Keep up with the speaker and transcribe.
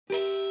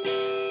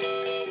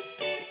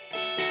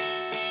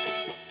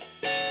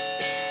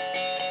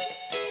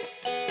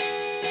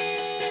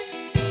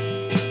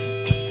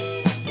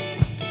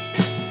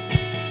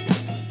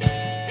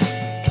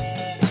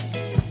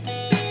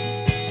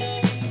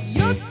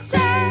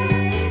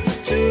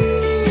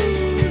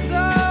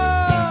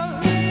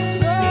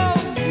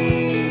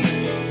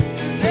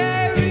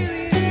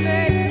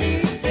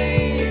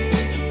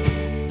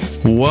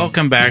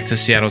Welcome back to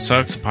Seattle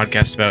Sucks, a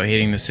podcast about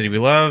hating the city we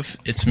love.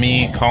 It's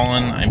me,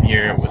 Colin. I'm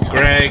here with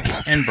Greg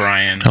and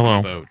Brian. Hello.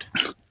 On the boat.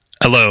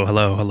 Hello.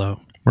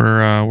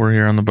 We're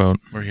here on the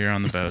boat. We're here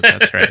on the boat.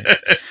 That's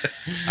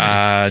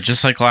right.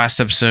 Just like last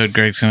episode,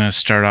 Greg's going to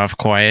start off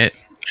quiet,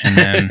 and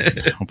then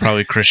we'll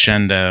probably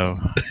crescendo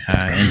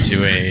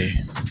into a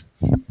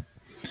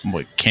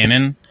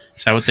canon.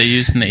 Is that what they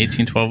used in the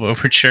 1812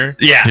 overture?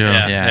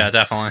 Yeah,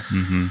 definitely.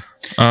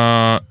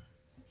 Mm-hmm.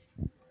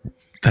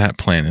 That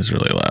plane is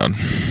really loud.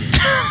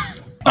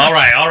 All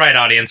right,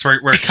 audience. We're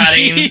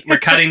cutting. We're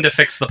cutting to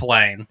fix the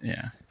plane.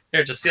 Yeah.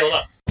 Here, just seal it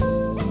up.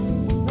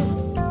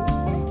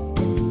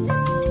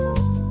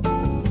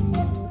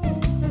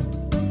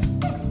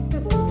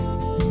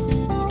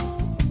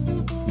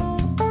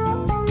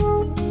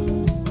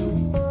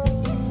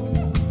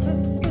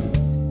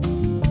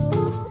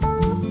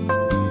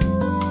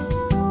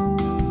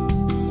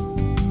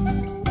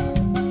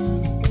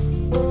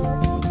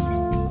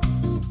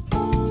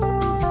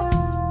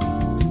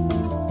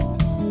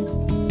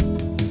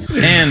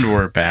 And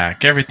we're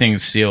back.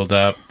 Everything's sealed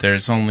up.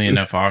 There's only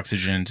enough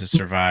oxygen to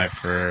survive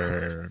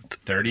for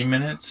 30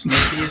 minutes,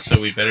 maybe, so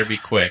we better be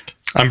quick.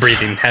 I'm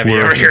breathing heavy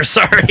over here.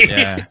 Sorry.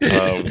 Yeah.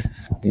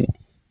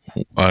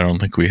 I don't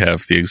think we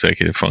have the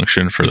executive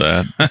function for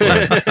that.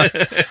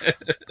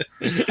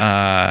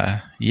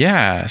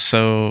 Yeah.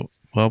 So,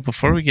 well,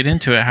 before we get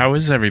into it, how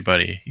is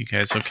everybody? You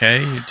guys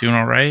okay? You doing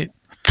all right?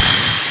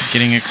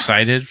 Getting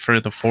excited for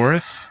the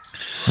 4th?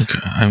 Okay,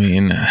 I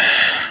mean,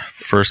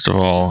 first of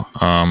all,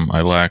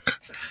 I lack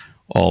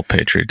all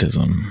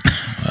patriotism.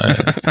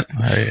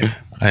 I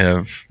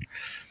have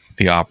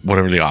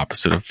whatever the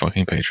opposite of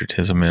fucking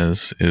patriotism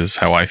is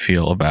how I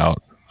feel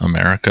about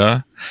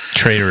America.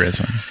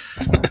 Traitorism.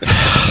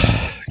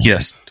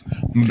 Yes.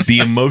 The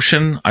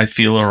emotion I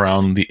feel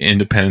around the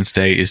Independence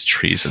Day is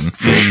treason,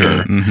 for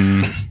sure.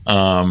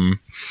 Mm-hmm.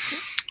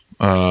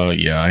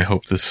 Yeah, I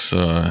hope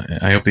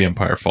the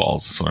empire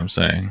falls, is what I'm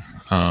saying.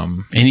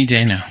 Any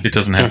day now. It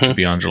doesn't have to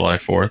be on July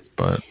 4th,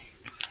 but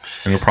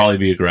it'll probably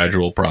be a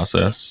gradual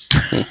process.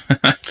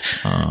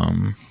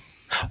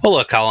 Well,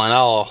 look, Colin.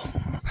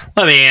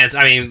 Let me answer.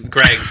 I mean,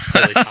 Greg's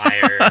clearly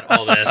tired.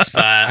 All this,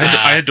 but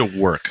I had to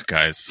work,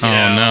 guys. Oh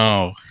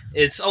no!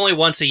 It's only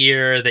once a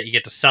year that you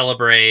get to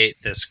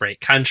celebrate this great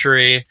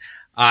country.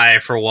 I,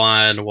 for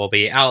one, will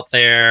be out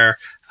there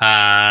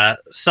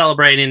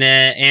celebrating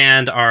it,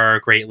 and our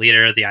great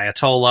leader, the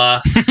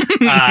Ayatollah.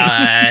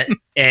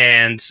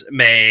 And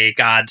may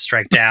God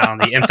strike down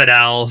the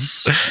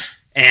infidels.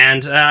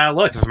 And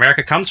look, if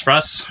America comes for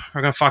us,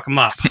 we're gonna fuck them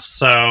up.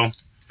 So,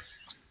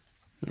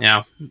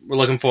 yeah, we're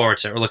looking forward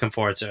to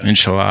it.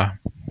 Inshallah.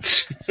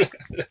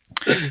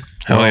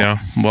 Hell yeah.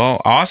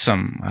 Well,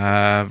 awesome.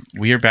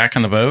 We are back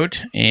on the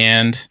boat,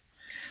 and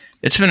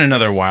it's been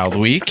another wild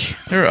week.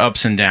 There are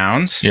ups and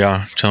downs.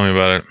 Yeah, tell me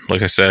about it.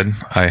 Like I said,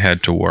 I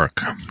had to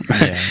work.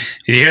 Yeah.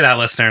 Did you hear that,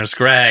 listeners?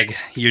 Greg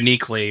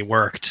uniquely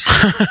worked.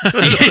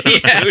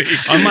 Yeah.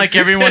 Unlike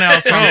everyone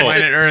else on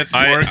planet Earth,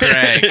 poor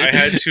Greg. I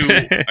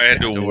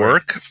had to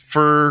work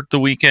for the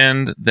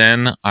weekend.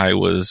 Then I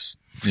was,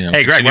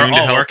 hey, Greg, we're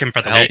all working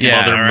for the help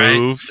weekend. Mother right?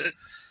 move.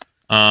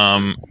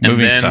 And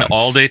Moving then sucks.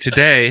 all day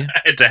today,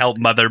 I had to help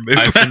Mother move.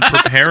 I've been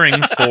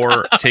preparing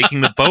for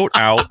taking the boat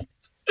out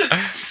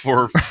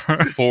for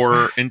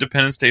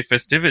Independence Day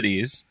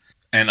festivities,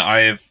 and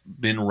I have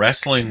been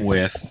wrestling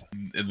with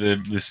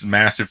this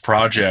massive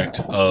project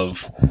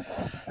of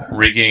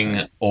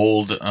rigging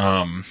old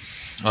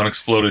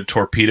unexploded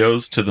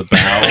torpedoes to the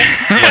bow,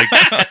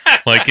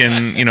 like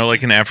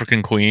in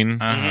African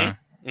Queen. Uh-huh.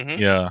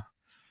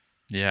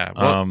 Yeah.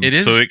 Well, it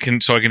is so I can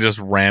just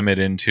ram it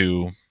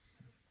into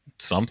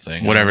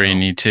something, whatever you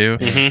need to.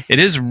 It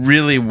is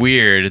really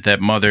weird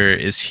that Mother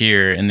is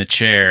here in the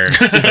chair,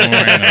 still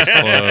wearing those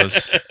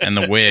clothes and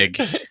the wig.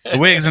 The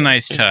wig's a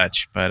nice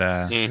touch,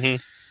 but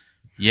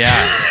yeah.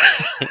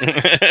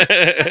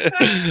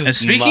 And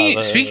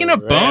speaking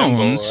of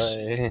bones,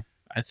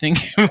 I think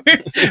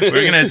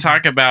we're gonna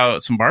talk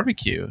about some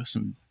barbecue.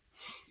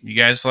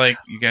 You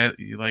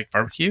like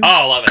barbecue? Oh,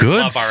 I love it.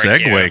 Good Love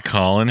barbecue. segue,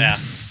 Colin. Yeah.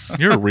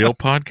 You're a real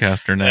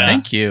podcaster now.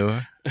 Thank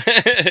you.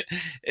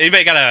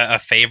 Anybody got a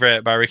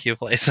favorite barbecue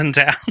place in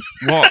town?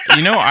 Well,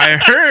 I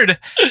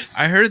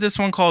heard this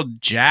one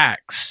called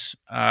Jack's.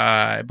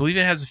 I believe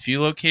it has a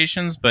few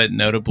locations, but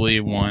notably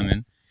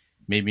one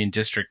maybe in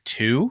District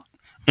 2.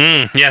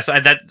 Yes,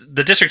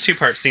 the District 2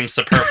 part seems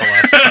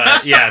superfluous,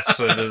 but yes,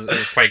 it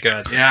is quite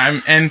good.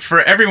 Yeah, and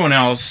for everyone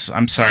else,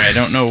 I'm sorry, I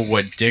don't know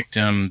what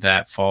dictum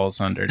that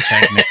falls under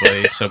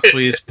technically, so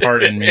please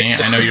pardon me.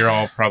 I know you're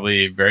all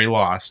probably very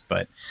lost,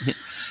 but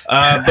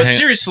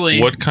seriously,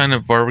 what kind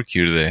of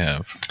barbecue do they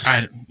have?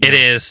 It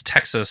is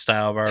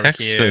Texas-style barbecue.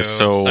 Texas,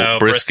 so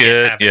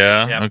brisket, heavy.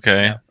 yeah, Yep,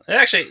 okay. yep.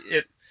 Actually,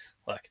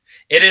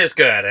 It is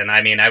good, and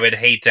I mean, I would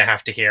hate to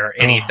have to hear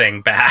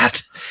anything bad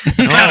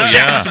Oh, about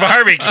Jack's yeah.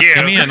 barbecue.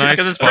 Give me a nice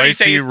 'cause it's pretty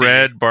spicy tasty.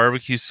 red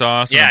barbecue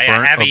sauce Yeah, and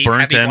yeah, a heavy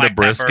burnt end black of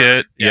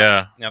brisket. pepper.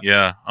 Yeah, Yep.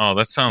 yeah. Oh,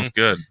 that sounds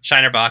good.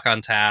 Shiner Bock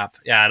on tap.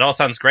 Yeah, it all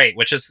sounds great,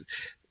 which is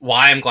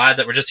why I'm glad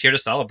that we're just here to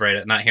celebrate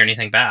it, not hear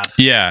anything bad.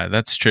 Yeah,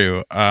 that's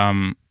true.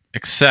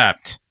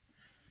 Except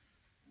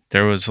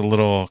there was a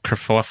little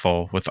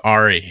kerfuffle with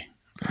Ari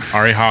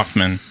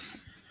Hoffman.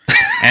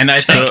 And I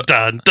think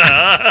Dun,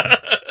 dun.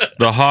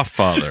 The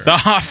Hofffather. the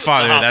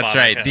Hofffather, The that's Hofffather,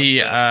 right. yes, The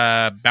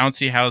yes.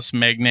 bouncy house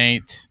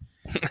magnate.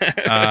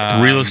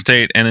 Real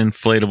estate and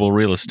inflatable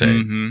real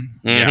estate. Mhm.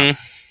 Yeah. Mhm.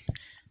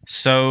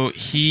 So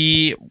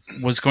he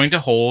was going to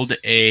hold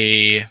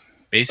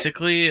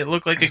basically, it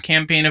looked like a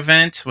campaign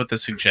event with a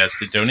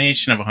suggested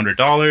donation of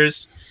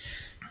 $100.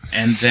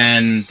 And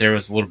then there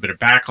was a little bit of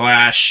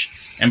backlash.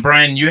 And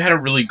Brian, you had a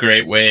really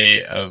great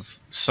way of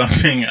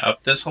summing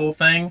up this whole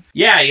thing.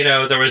 Yeah,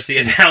 there was the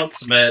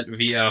announcement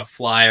via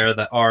flyer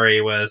that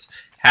Ari was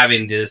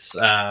having this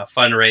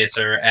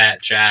fundraiser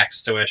at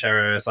Jack's, to which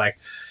everyone was like,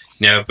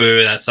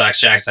 boo, that sucks.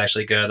 Jack's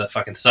actually good. That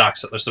fucking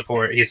sucks.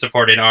 He's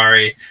supporting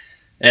Ari.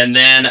 And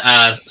then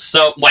a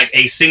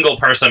single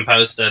person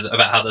posted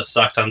about how this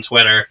sucked on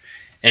Twitter,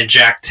 and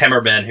Jack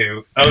Timmerman,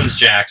 who owns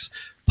Jack's,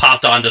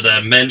 popped onto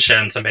the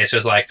mentions and basically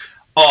was like,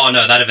 oh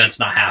no, that event's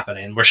not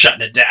happening. We're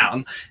shutting it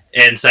down.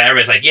 And so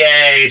everybody's like,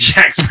 yay,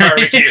 Jack's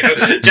Barbecue.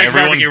 Jack's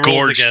Everyone Barbecue rules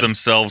gorged again.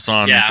 themselves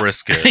on Yeah.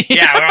 brisket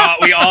Yeah,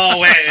 we all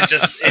went and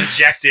just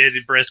injected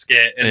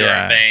brisket into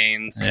Yeah. our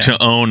veins. Yeah.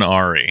 to own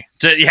Ari.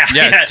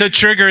 Yeah, to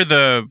trigger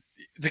the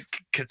The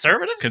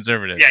conservatives?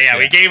 conservatives. Yeah,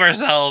 we gave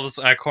ourselves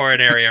a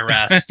coronary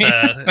arrest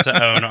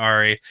to own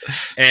Ari.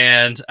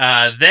 And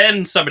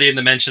then somebody in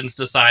the mentions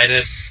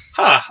decided,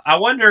 I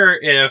wonder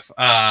if,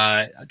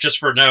 just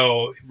for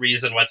no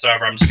reason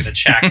whatsoever, I'm just going to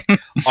check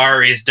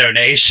Ari's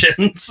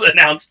donations,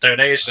 announced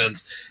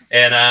donations.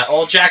 And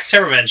old Jack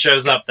Timmerman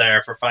shows up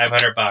there for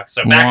 $500.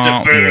 So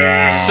back to boo.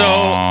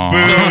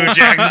 Boo,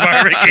 Jack's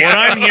Barbecue. What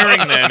I'm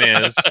hearing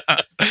then is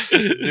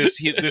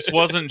this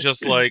wasn't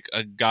just like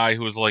a guy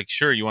who was like,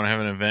 sure, you want to have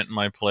an event in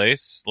my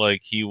place?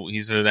 Like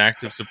he's an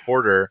active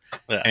supporter.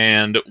 Yeah.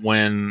 And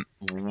when,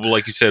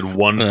 like you said,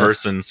 one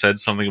person said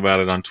something about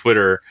it on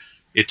Twitter,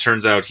 it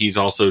turns out he's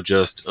also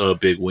just a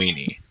big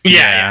weenie.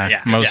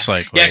 Yeah. Most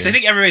likely. Yeah, because I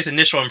think everybody's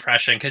initial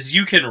impression, because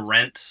you can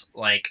rent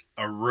like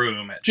a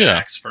room at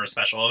Jack's for a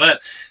special event.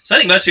 So I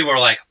think most people were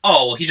like,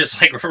 oh, well, he just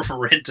like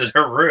rented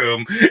a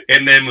room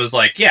and then was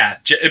like,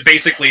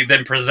 basically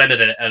then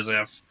presented it as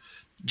if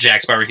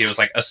Jack's Barbecue was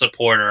like a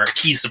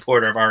key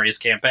supporter of Ari's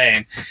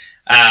campaign.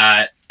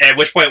 At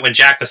which point, when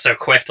Jack was so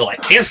quick to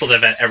like cancel the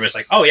event, everybody's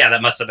like, "Oh yeah,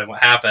 that must have been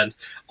what happened."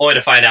 Only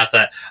to find out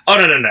that, oh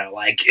no,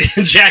 like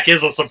Jack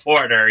is a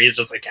supporter. He's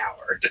just a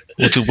coward.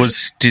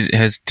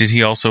 Did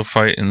he also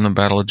fight in the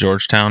Battle of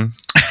Georgetown?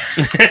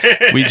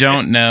 We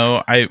don't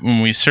know.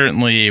 We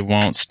certainly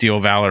won't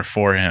steal valor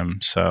for him.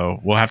 So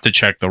we'll have to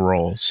check the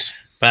rolls.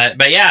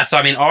 But yeah, so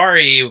I mean,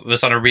 Ari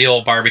was on a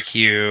real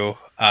barbecue.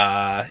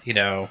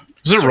 It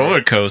was a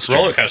roller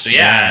coaster.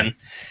 Yeah.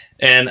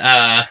 And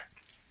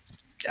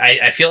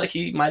I feel like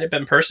he might have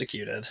been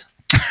persecuted.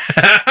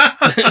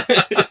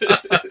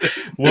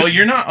 Well,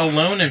 you're not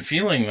alone in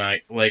feeling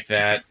like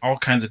that. All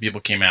kinds of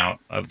people came out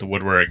of the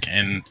woodwork,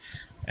 and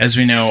as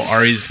we know,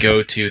 Ari's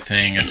go-to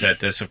thing is that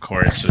this, of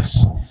course,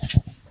 was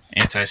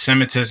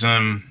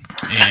anti-Semitism,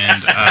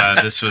 and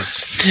this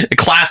was a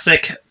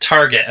classic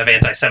target of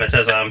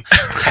anti-Semitism: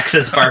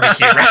 Texas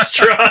barbecue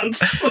restaurants.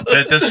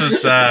 That this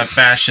was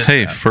fascist.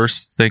 Hey,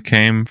 first they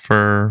came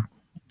for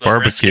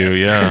barbecue,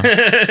 yeah,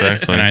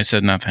 exactly. And I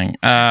said nothing.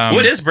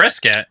 What is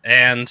brisket?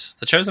 And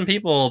the chosen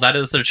people, that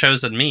is their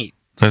chosen meat.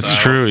 That's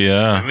true,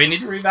 yeah. We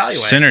need to reevaluate.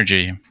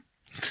 Synergy.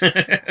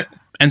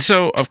 And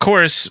so, of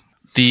course,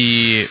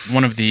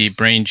 one of the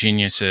brain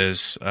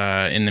geniuses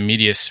in the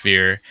media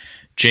sphere,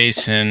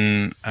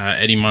 Jason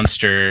Eddie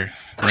Munster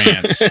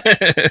Rants,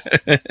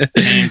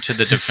 came to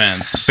the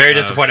defense. Very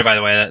disappointed, by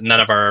the way, that none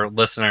of our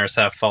listeners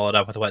have followed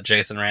up with what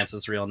Jason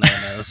Rance's real name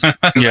is.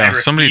 Yeah,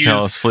 somebody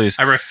tell us, please.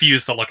 I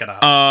refuse to look it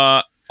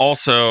up.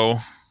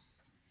 Also,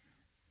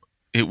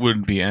 it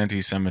would be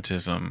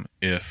anti-Semitism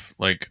if,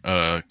 like,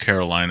 a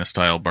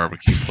Carolina-style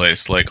barbecue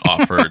place, like,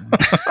 offered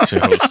to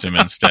host him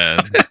instead.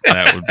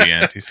 That would be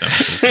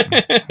anti-Semitism.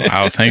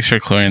 Wow, thanks for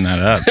clearing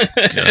that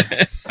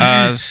up.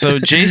 Yeah. So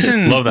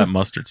Jason... Love that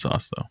mustard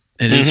sauce, though.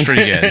 It is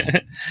pretty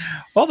good.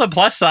 Well, the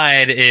plus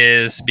side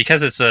is,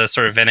 because it's a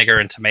sort of vinegar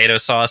and tomato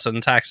sauce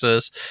in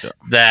Texas,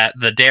 that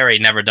the dairy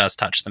never does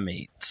touch the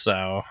meat.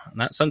 So, in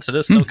that sense, it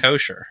is still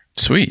kosher.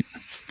 Sweet.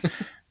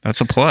 That's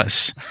a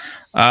plus.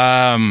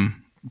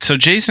 So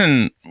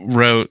Jason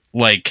wrote,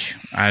 like,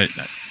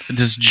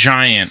 this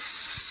giant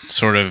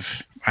sort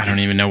of, I don't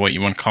even know what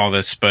you want to call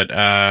this, but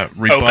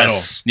rebuttal.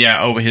 Opus.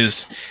 Yeah,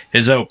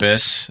 his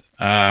opus.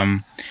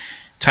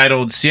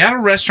 Titled Seattle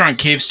Restaurant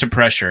Caves to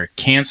Pressure,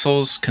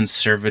 Cancels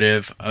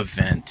Conservative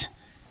Event.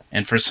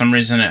 And for some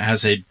reason it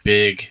has a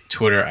big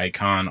Twitter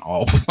icon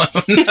all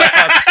blown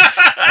up.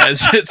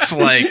 Otherwise, it's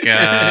like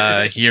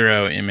a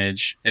hero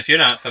image. If you're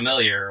not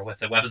familiar with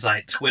the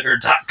website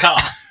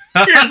twitter.com,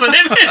 here's an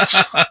image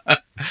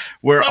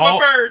Where from a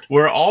bird.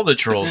 where all the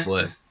trolls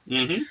live.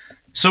 Mm-hmm.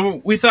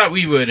 So we thought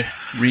we would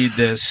read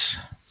this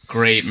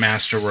great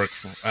masterwork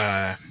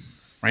right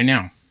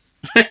now.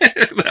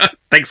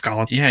 Thanks,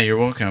 Colin. Yeah, you're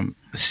welcome.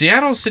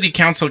 Seattle City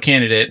Council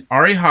candidate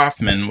Ari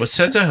Hoffman was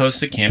set to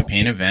host a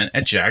campaign event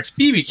at Jack's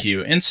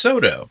BBQ in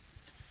Soto.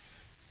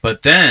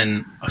 But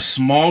then a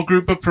small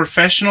group of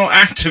professional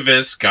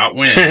activists got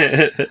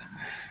wind.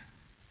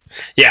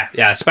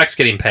 Yeah, Specs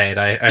getting paid.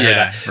 I heard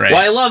that. Right.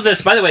 Well, I love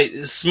this. By the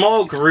way,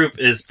 small group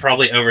is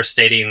probably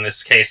overstating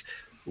this case.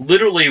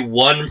 Literally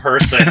one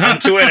person on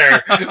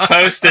Twitter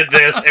posted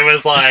this. It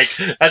was like,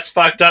 that's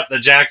fucked up that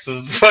Jax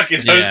is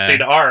fucking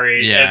hosting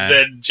Ari. Yeah. And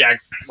then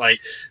Jax, like,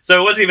 so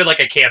it wasn't even like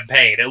a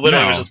campaign. It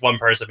literally was just one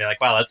person being like,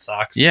 wow, that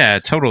sucks. Yeah,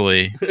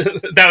 totally.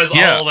 That was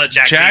all that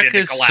Jack needed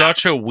is to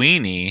collapse. such a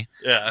weenie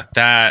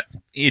that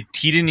he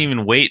didn't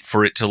even wait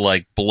for it to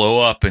like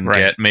blow up and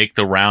make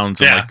the rounds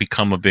and like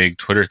become a big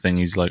Twitter thing.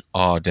 He's like,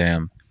 oh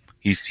damn,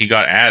 he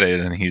got added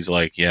and he's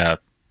like, yeah,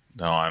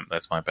 no,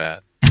 that's my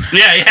bad.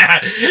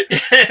 Yeah.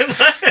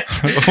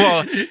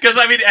 Well, because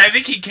I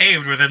think he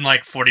caved within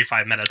like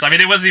 45 minutes. I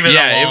mean, it wasn't even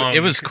that long.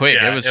 It was quick.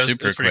 Yeah, it was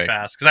super pretty quick.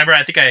 fast. Because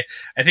I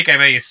think I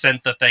maybe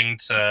sent the thing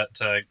to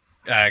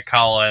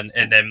Colin,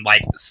 and then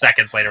like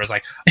seconds later was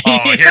like,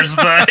 oh, here's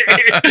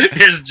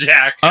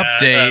Jack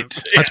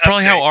update. That's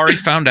probably how Ari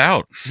found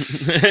out.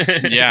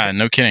 Yeah,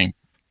 no kidding.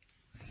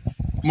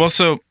 Well,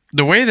 so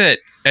the way that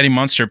Eddie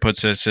Munster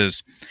puts this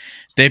is,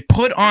 they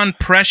put on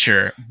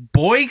pressure.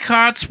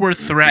 Boycotts were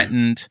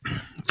threatened.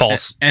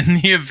 False.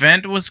 And the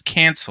event was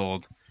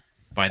canceled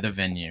by the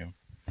venue.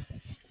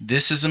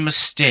 This is a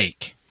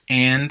mistake.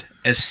 And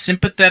as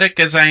sympathetic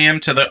as I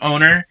am to the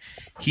owner,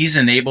 he's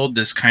enabled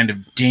this kind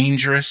of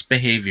dangerous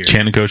behavior.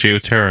 Can't negotiate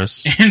with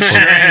terrorists. Ensuring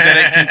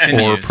that it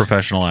continues. Or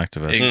professional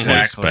activists.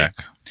 Exactly.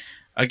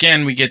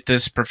 Again, we get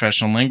this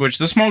professional language.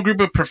 The small group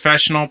of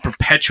professional,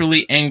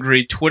 perpetually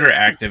angry Twitter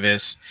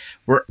activists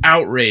were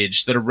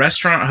outraged that a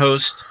restaurant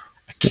host,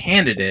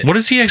 candidate. What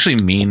does he actually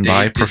mean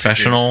by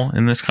professional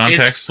in this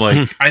context?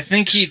 Like, I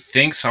think he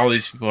thinks all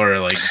these people are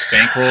like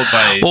bankrolled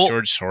by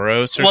George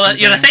Soros. Or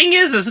something. The thing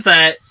is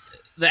that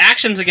the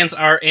actions against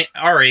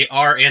Ari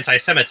are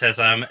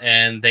anti-Semitism,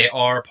 and they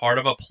are part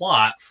of a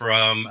plot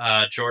from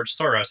George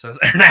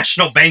Soros'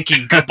 international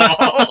banking cabal.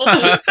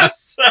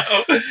 So,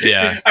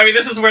 yeah, I mean,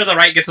 this is where the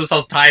right gets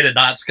themselves tied in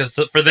knots, because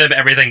for them,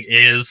 everything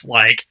is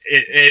like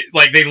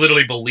like they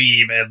literally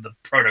believe in the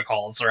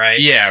protocols, right?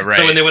 Yeah, right.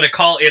 So when they want to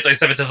call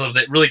anti-Semitism,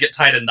 they really get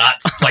tied in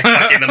knots, like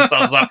fucking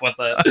themselves up with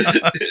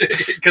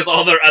it, because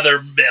all their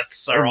other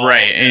myths are all,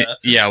 right.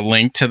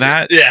 Linked to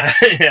that. Yeah.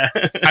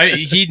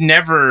 He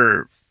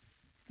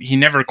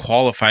never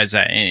qualifies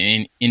that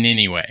in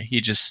any way. He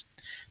just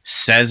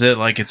says it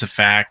like it's a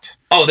fact.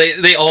 Oh,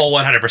 they all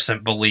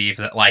 100% believe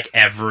that like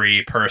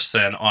every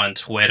person on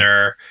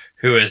Twitter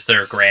who is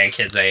their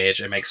grandkids' age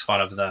and makes fun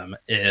of them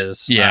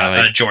is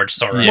a George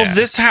Soros. Well,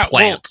 this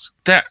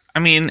that I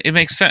mean, it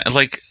makes sense.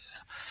 Like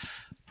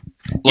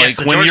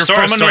when you're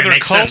from another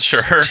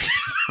culture,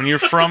 when you're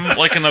from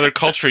like another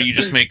culture, you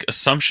just make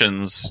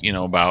assumptions,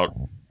 about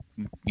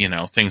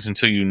things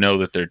until you know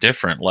that they're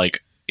different. Like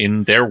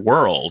in their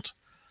world,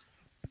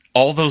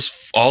 all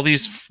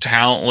these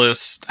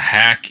talentless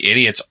hack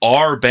idiots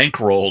are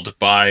bankrolled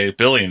by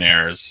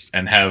billionaires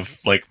and have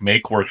like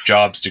make work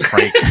jobs to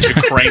crank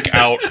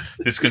out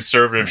this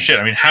conservative shit.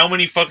 I mean, how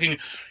many fucking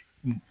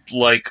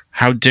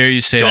how dare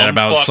you say that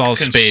about Saul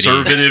Spady?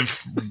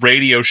 Conservative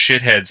radio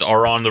shitheads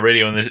are on the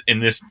radio in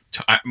this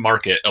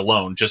market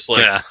alone, just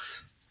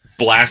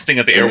blasting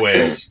at the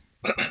airwaves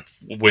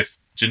with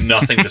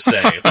nothing to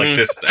say, like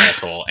this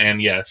asshole.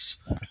 And yes,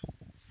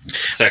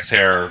 sex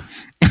hair.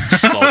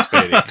 Saul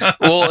Spady.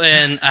 Well,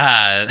 and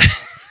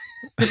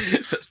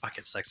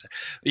fucking sex.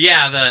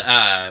 Yeah,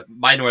 the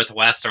My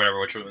Northwest or whatever,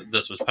 which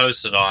this was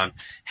posted on,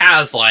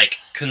 has like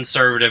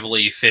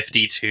conservatively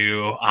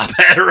 52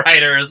 op-ed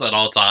writers at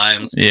all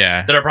times.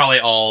 Yeah, that are probably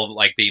all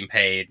like being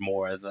paid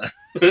more than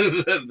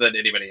than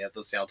anybody at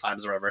the Seattle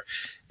Times or whatever.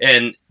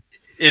 And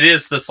it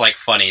is this like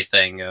funny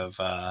thing of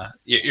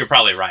you're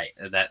probably right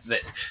that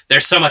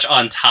there's so much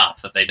on top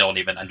that they don't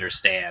even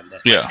understand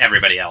that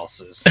everybody else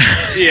is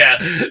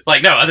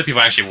like no other people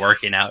are actually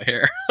working out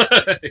here.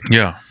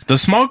 The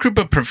small group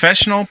of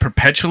professional,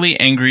 perpetually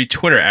angry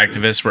Twitter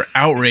activists were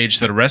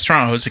outraged that a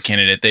restaurant hosts a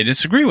candidate they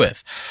disagree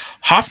with.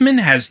 Hoffman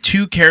has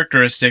two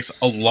characteristics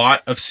a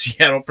lot of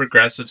Seattle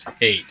progressives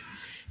hate.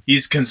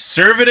 He's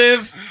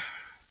conservative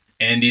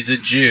and he's a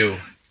Jew.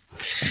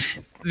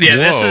 Yeah,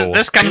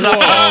 this comes up.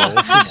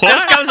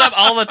 This comes up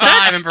all the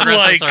time in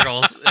progressive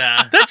circles.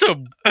 Yeah,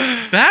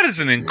 that is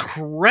an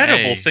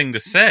incredible thing to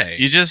say.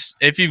 You just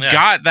if you've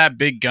got that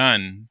big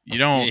gun, you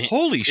don't.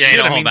 Holy shit!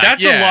 I mean,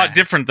 that's a lot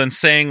different than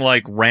saying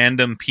like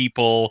random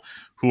people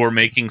who are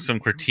making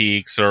some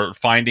critiques or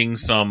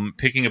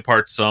picking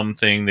apart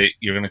something that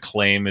you're going to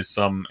claim is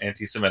some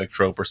anti-Semitic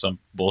trope or some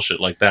bullshit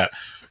like that.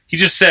 He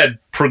just said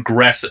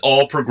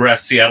all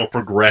Seattle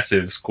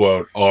progressives,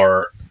 quote,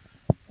 are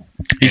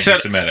He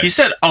anti-Semitic.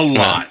 said a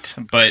lot,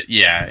 but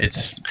yeah,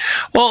 it's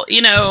Well,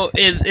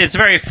 it's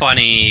very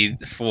funny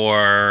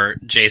for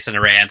Jason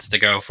Rantz to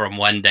go from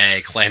one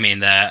day claiming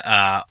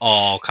that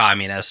all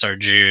communists are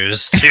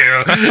Jews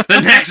to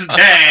the next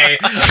day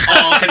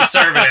all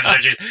conservatives are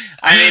Jews.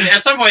 I mean,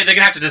 at some point they're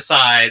gonna have to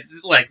decide.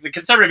 Like the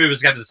conservative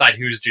movement's gonna have to decide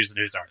who's Jews and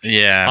who's aren't.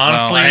 yeah.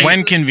 Honestly, well,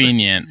 when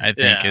convenient, I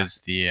think Yeah. is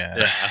the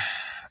Yeah.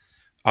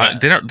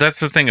 They don't. That's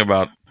the thing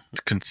about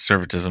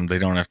conservatism. They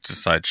don't have to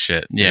decide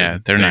shit. Yeah,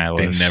 they're they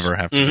nihilists. never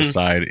have to Mhm.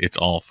 decide. It's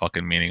all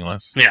fucking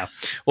meaningless. Yeah.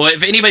 Well,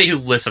 if anybody who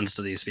listens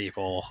to these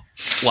people,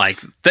 like,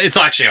 it's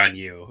actually on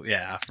you,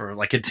 yeah, for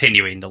like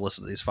continuing to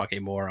listen to these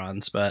fucking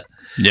morons. But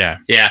yeah.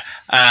 yeah,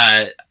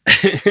 I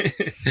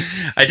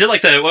did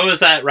like what was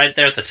that right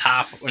there at the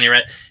top when you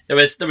read? There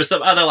was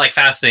some other like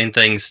fascinating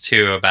things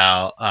too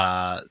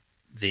about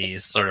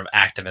these sort of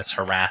activists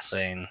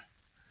harassing.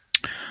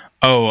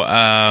 Oh,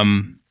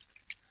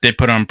 they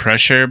put on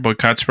pressure.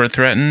 Boycotts were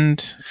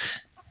threatened.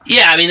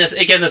 Yeah, I mean,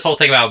 this whole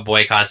thing about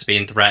boycotts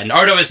being threatened.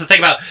 Or no, it's the thing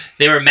about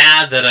they were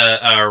mad that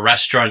a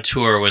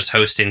restaurateur was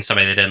hosting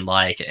somebody they didn't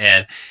like.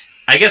 And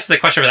I guess the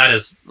question for that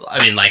is,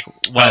 I mean, like,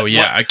 what,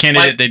 a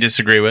candidate they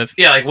disagree with.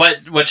 Yeah, like,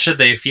 what should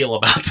they feel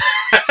about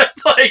that?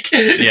 Like,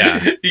 Yeah.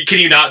 Can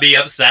you not be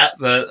upset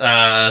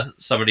that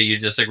somebody you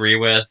disagree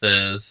with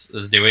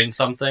is doing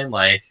something?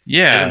 Like,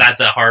 Yeah. isn't that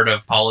the heart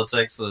of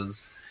politics?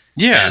 Is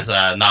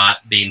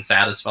not being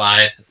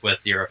satisfied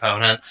with your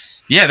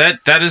opponents? Yeah,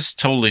 that is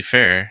totally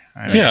fair.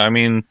 Yeah, I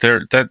mean,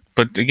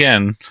 but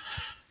again,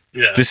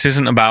 Yeah. this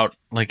isn't about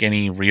like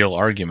any real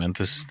argument.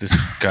 This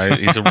guy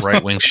is a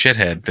right wing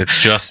shithead. That's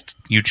just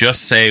you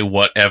just say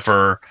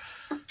whatever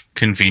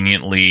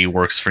conveniently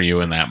works for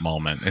you in that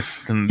moment. It's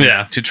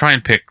to try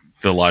and pick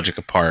the logic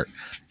apart.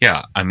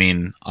 Yeah, I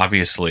mean,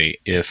 obviously,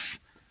 if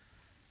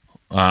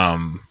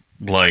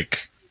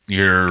like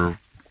your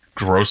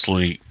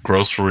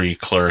grocery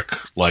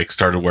clerk like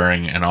started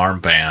wearing an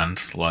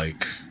armband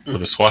like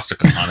with a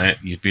swastika on it,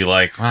 you'd be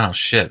like, "Wow,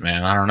 shit,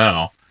 man, I don't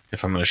know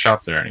if I'm going to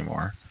shop there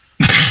anymore."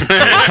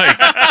 Like,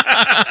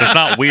 that's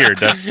not weird.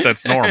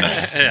 That's normal.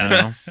 Yeah. You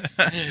know?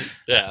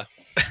 Yeah.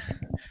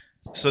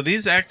 So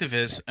these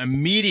activists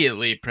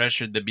immediately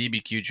pressured the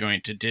BBQ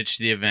joint to ditch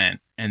the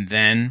event, and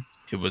then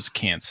it was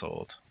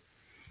canceled.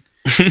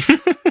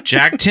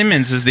 Jack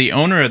Timmons is the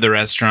owner of the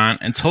restaurant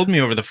and told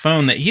me over the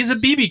phone that he's a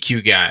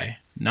BBQ guy,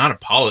 not a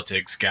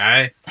politics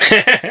guy.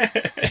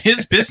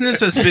 His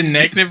business has been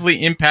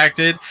negatively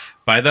impacted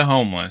by the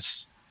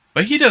homeless,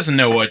 but he doesn't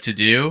know what to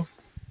do.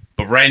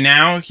 But right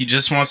now, he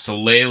just wants to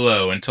lay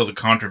low until the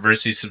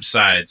controversy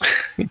subsides.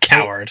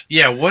 Coward.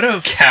 Yeah, what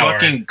a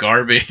fucking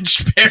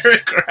garbage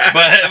paragraph.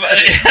 But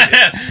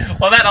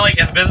well, that like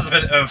his business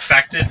has been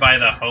affected by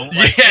the homeless.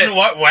 Like, Yeah. in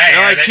what way?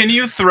 Like, can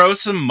you throw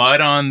some mud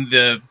on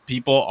the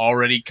people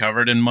already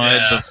covered in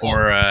mud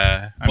before?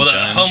 I'm the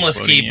done homeless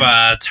quoting keep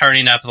you?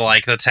 turning up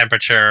the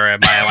temperature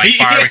at my like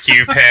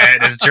barbecue pit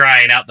and is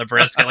drying out the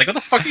brisket. Like, what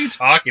the fuck are you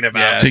talking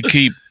about? To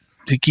keep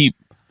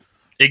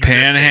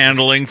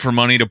panhandling for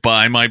money to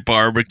buy my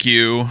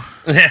barbecue.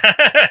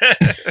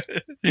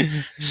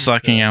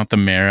 Sucking out the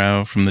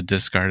marrow from the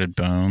discarded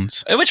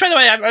bones. Which, by the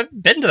way, I've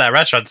been to that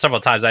restaurant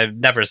several times. I've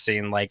never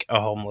seen like a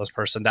homeless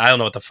person. I don't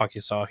know what the fuck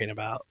he's talking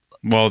about.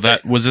 Well,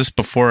 that was this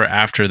before or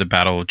after the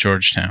Battle of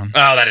Georgetown?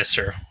 Oh, that is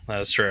true.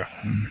 That is true.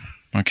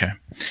 Okay.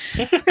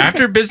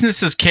 After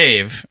businesses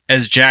cave,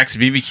 as Jack's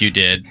BBQ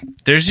did,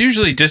 there's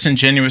usually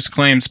disingenuous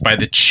claims by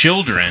the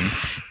children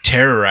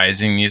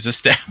terrorizing these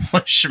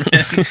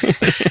establishments.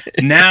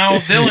 Now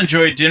they'll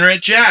enjoy dinner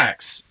at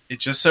Jack's. It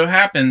just so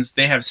happens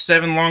they have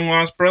 7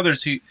 long-lost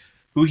brothers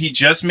who he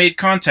just made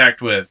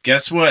contact with.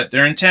 Guess what?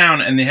 They're in town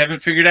and they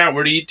haven't figured out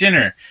where to eat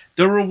dinner.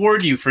 They'll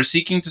reward you for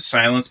seeking to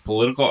silence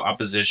political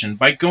opposition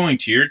by going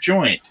to your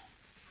joint.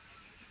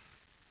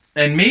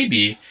 And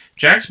maybe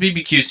Jack's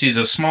BBQ sees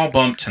a small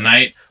bump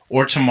tonight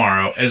or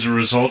tomorrow as a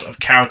result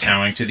of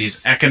kowtowing to these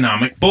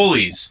economic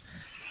bullies.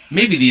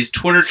 Maybe these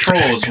Twitter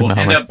trolls will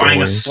end up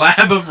buying a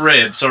slab of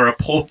ribs or a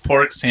pulled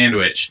pork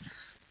sandwich.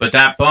 But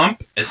that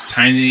bump, as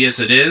tiny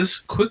as it is,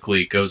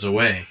 quickly goes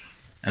away.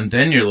 And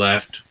then you're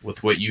left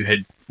with what you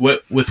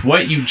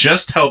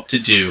just helped to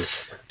do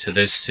to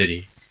this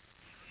city.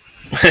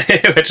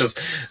 Which is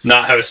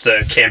not host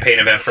a campaign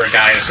event for a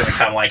guy who's going to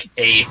come like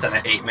 8th in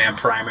an 8-man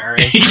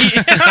primary.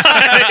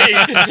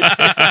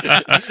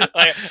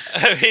 Like,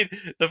 I mean,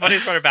 the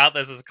funniest part about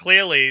this is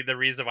clearly the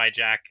reason why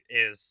Jack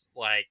is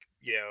like,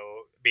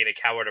 being a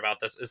coward about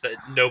this is that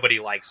nobody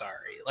likes Ari.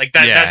 Like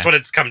that. Yeah. That's what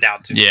it's come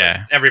down to. Yeah.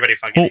 Like, everybody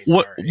fucking hates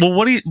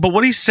Ari.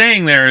 What he's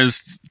saying there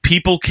is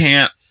people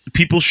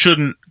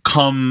shouldn't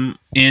come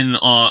in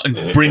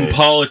and bring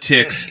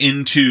politics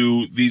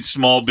into these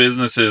small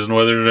businesses and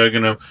whether they're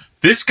gonna.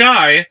 This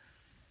guy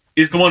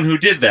is the one who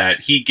did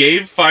that. He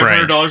gave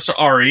 $500 to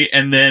Ari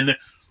and then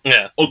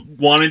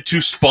wanted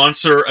to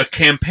sponsor a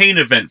campaign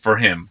event for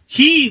him.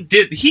 He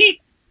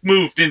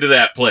moved into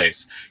that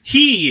place.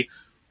 He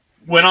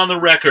went on the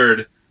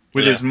record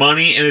with his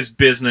money and his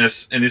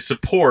business and his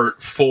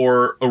support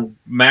for a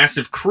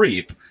massive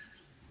creep.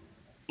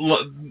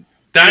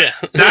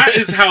 That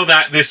is how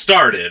this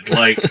started.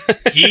 Like,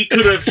 he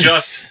could have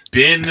just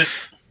been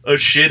a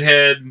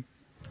shithead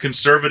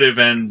conservative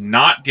and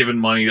not given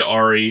money to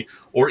Ari,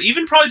 or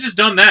even probably just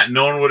done that and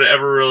no one would have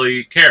ever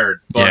really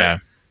cared.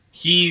 But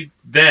he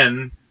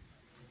then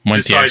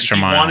decided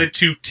he wanted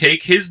to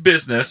take his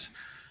business,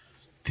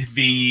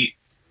 the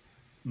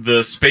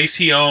space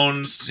he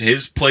owns,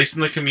 his place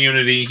in the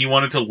community, he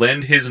wanted to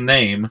lend his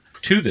name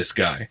to this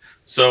guy.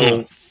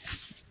 So,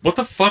 what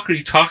the fuck are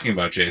you talking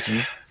about,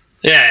 Jason?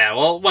 Yeah,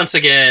 well, once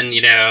again,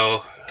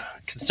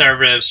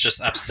 conservatives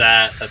just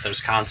upset that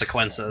there's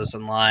consequences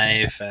in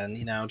life and,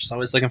 just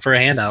always looking for a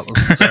handout.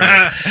 Those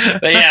conservatives.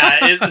 But yeah,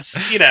 it's,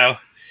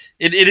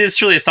 it is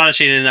truly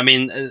astonishing. And I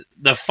mean,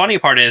 the funny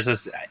part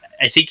is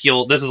I think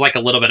this is like a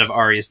little bit of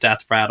Ari's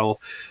death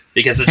rattle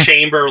because the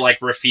chamber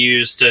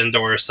refused to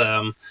endorse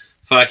him.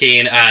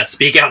 Fucking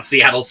Speak Out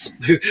Seattle,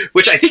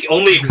 which I think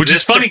only exists. Which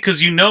is funny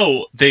because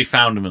they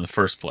found him in the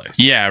first place.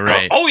 Yeah,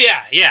 right. Oh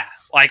yeah.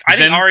 I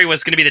think Ari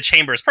was going to be the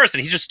Chamber's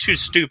person. He's just too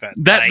stupid.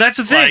 That's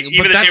the thing.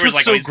 But that's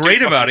what's so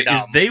great about it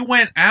is they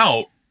went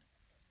out.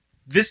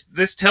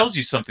 This tells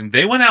you something.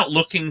 They went out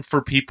looking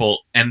for people,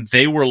 and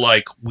they were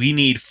like, "We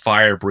need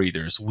fire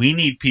breathers. We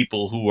need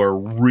people who are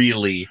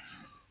really,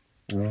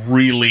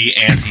 really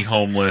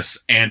anti-homeless,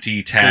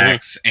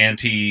 anti-tax,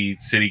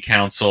 anti-city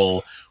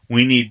council.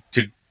 We need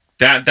to."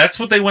 That's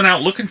what they went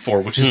out looking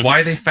for, which is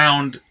why they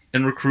found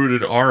and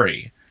recruited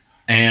Ari,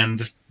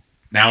 and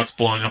now it's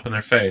blowing up in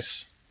their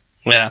face.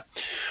 Yeah.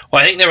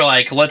 Well, I think they were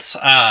like, let's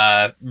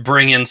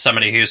bring in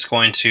somebody who's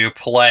going to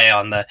play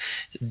on the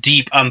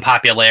deep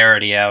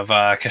unpopularity of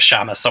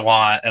Kshama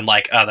Sawant and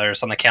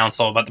others on the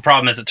council. But the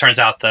problem is it turns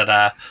out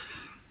that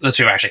those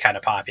people are actually kind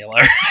of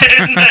popular.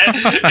 and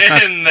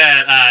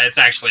that it's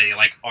actually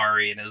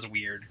Ari and his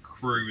weird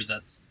crew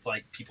that's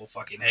people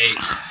fucking hate.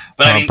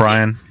 But I mean,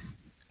 Brian,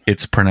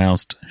 it's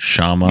pronounced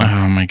Shama.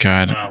 Oh my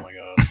god.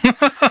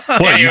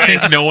 What, anyways, you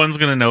think no one's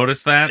going to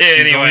notice that?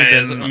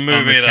 Anyways, moving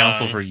on the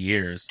council for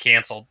years.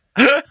 Canceled.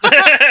 No,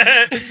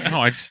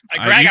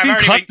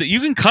 you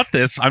can cut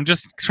this. I'm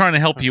just trying to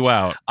help you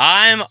out.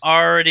 I'm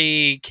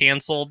already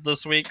canceled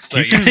this week, so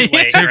you're too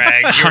late,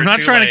 Greg. I'm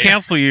not trying to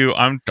cancel you.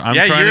 I'm trying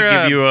to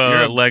give you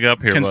a leg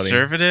up here,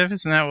 conservative, buddy.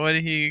 Isn't that what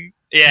he...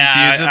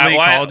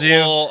 called you?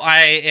 Well,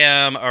 I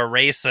am a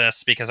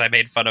racist because I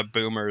made fun of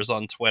boomers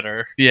on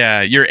Twitter.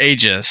 Yeah, you're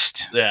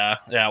ageist. Yeah.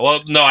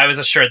 Well, no, I was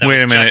assured that was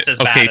just as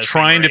bad as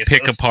trying to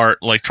pick apart,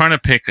 trying to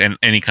pick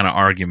any kind of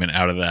argument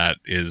out of that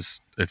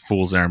is a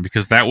fool's errand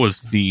because that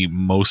was the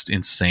most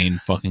insane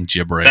fucking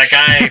gibberish.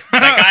 That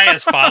guy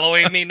is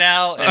following me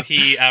now, and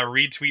he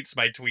retweets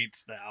my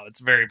tweets now. It's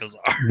very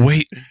bizarre.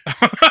 Wait,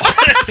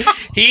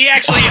 he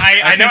actually,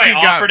 I know I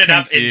offered it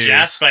up in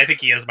jest, but I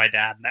think he is my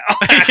dad now.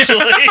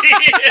 Actually.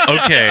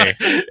 Okay.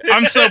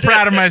 I'm so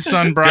proud of my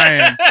son,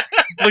 Brian.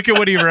 Look at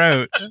what he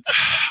wrote.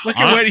 Look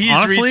at what he's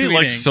honestly,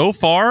 retweeting. So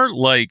far,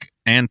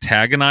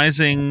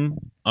 antagonizing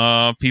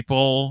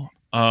people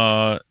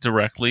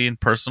directly and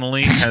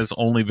personally has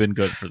only been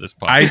good for this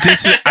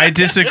podcast. I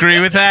disagree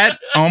with that.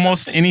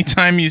 Almost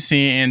anytime you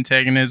see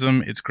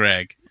antagonism, it's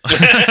Greg.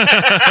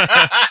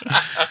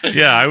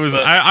 Yeah,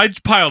 I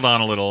piled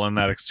on a little in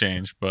that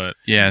exchange, but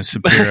yeah,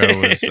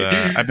 Sapiro was.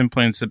 I've been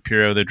playing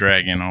Sapiro the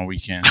Dragon all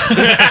weekend.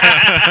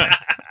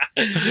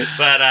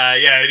 But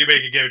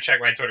anybody can go check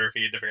my Twitter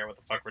feed to figure out what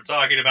the fuck we're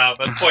talking about.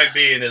 But the point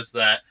being is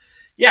that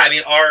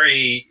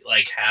Ari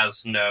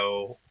has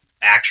no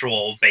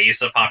actual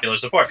base of popular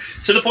support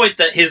to the point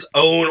that his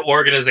own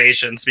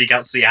organization, Speak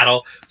Out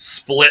Seattle,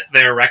 split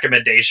their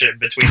recommendation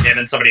between him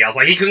and somebody else.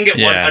 He couldn't get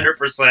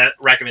 100%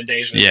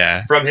 recommendation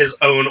from his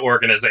own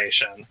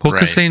organization. Well,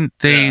 because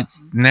they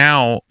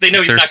now they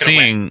know he's they're not going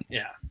seeing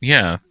to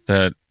win.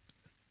 That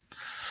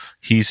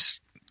he's.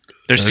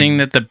 They're seeing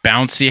that the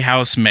bouncy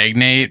house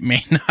magnate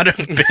may not have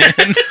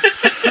been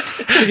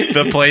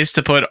the place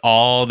to put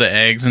all the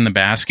eggs in the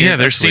basket. Yeah,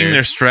 they're seeing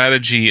their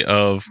strategy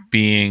of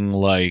being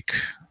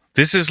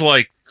this is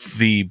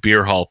the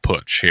beer hall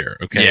putsch here.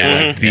 Okay,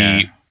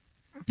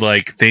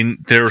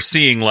 they're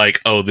seeing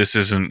oh, this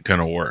isn't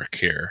gonna work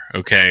here.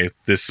 Okay,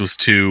 this was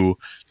too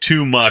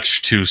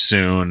much too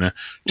soon,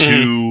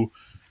 too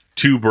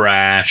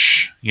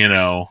brash,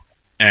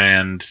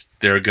 and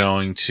they're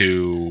going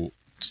to.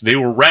 They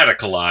were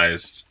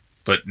radicalized,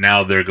 but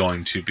now they're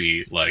going to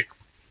be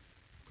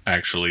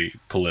actually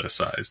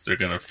politicized. They're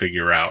going to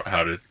figure out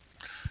how to,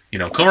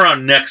 come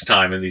around next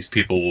time, and these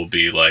people will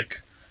be a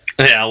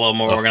little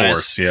more organized.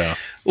 Force, yeah.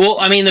 Well,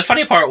 I mean, the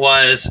funny part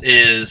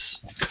is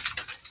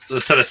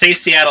the Safe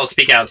Seattle,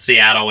 Speak Out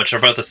Seattle, which are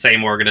both the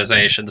same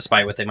organization,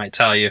 despite what they might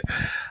tell you,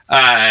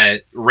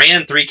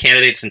 ran 3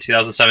 candidates in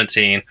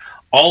 2017.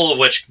 All of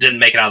which didn't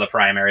make it out of the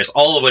primaries.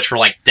 All of which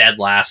were dead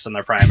last in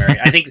their primary.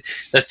 I think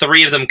the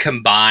 3 of them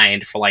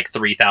combined for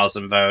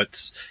 3,000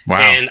 votes.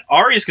 Wow. And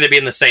Ari's going to be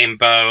in the same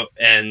boat.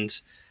 And,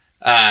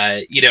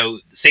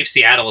 Safe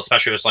Seattle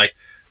especially was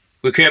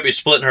we can't be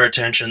splitting our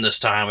attention this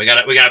time. We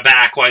got to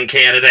back one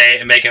candidate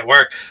and make it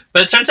work.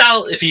 But it turns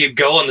out if you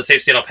go on the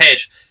Safe Seattle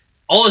page,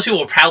 all those people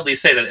will proudly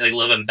say that they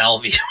live in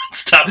Bellevue and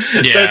stuff.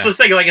 Yeah. So it's this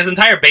thing, his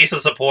entire base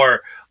of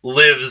support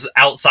lives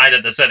outside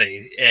of the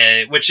city,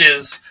 which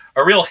is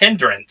a real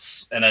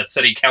hindrance in a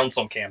city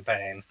council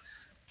campaign.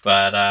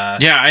 But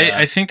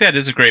I think that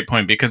is a great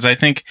point, because I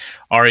think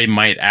Ari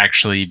might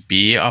actually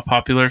be a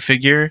popular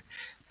figure,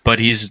 but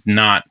he's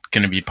not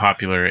going to be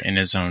popular in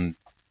his own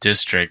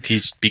district.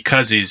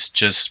 Because he's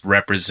just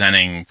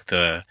representing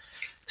the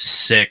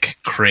sick,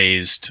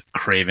 crazed,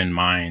 craven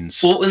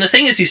minds. Well, and the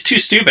thing is, he's too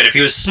stupid. If he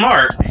was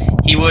smart,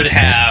 he would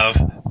have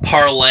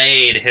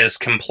parlayed his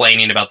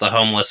complaining about the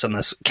homeless in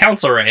this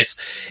council race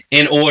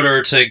in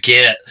order to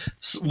get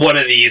one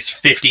of these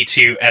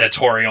 52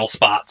 editorial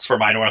spots for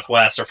My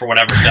Northwest or for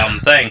whatever dumb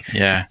thing.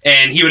 Yeah.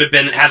 And he would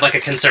have had like a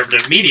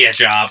conservative media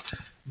job,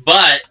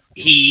 but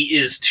he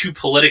is too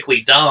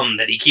politically dumb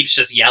that he keeps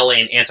just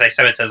yelling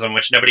anti-Semitism,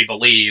 which nobody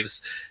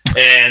believes.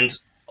 And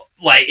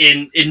like,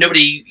 and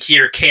nobody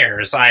here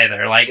cares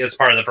either. Like, it's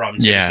part of the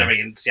problem too. Yeah. Nobody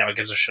in Seattle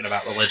gives a shit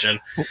about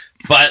religion.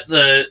 But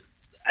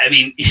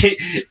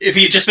if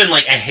he'd just been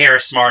like a hair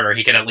smarter,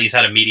 he could at least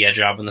had a media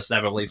job when this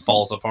inevitably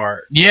falls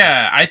apart.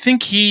 Yeah, I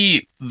think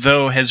he,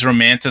 though, has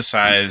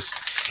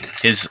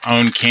romanticized his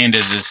own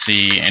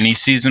candidacy, and he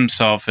sees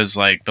himself as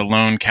like the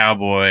lone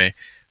cowboy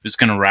who's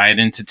going to ride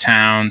into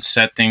town,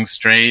 set things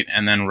straight,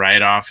 and then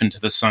ride off into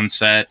the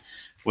sunset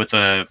with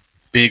a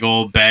big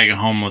old bag of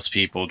homeless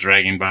people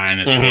dragging behind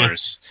his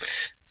horse.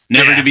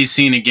 Never to be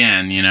seen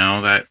again,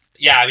 that.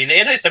 Yeah, I mean, the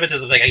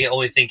anti-Semitism thing, I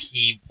only think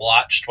he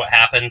watched what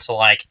happened to,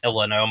 like,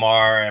 Ilhan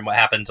Omar and what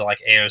happened to,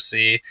 like,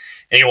 AOC.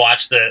 And he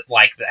watched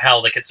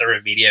how the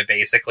conservative media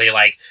basically,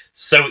 like,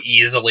 so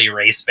easily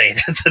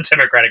race-baited the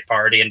Democratic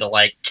Party into,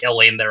 like,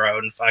 killing their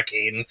own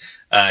fucking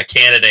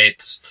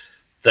candidates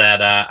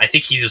that I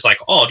think he's just like,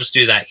 I'll just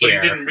do that here.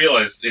 But he didn't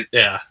realize it.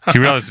 Yeah. He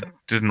realized it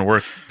didn't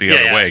work the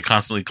other way.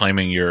 Constantly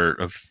claiming you're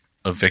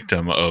a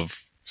victim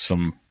of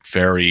some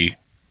very,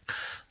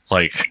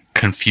 like,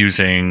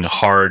 confusing,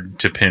 hard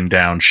to pin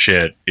down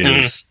shit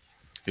is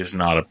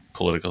not a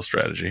political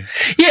strategy.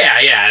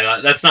 Yeah,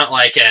 that's not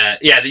like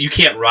you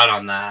can't run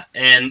on that.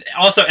 And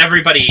also,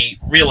 everybody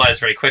realized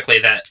very quickly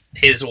that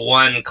his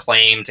one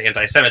claim to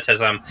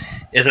anti-Semitism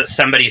is that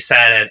somebody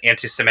said an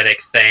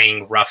anti-Semitic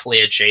thing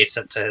roughly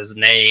adjacent to his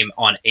name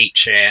on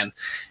 8chan.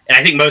 And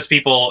I think most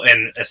people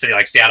in a city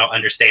like Seattle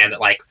understand that,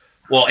 like,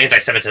 well,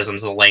 anti-Semitism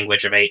is the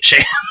language of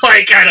 8chan.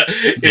 Like, kind of,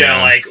 you know,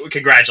 like,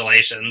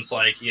 congratulations.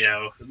 Like,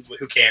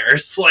 who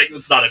cares? Like,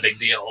 it's not a big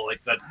deal.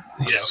 Like, that,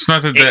 It's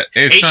not that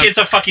 8chan's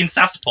a fucking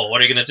cesspool. What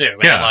are you going to do? Man?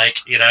 Yeah. Like,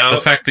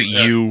 the fact that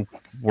you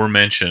were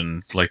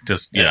mentioned, like,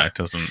 just, it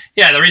doesn't.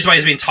 Yeah, the reason why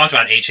he's being talked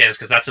about 8chan is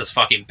because that's his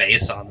fucking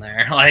base on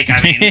there. Like,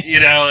 I mean,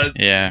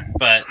 Yeah.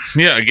 But.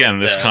 Yeah, again,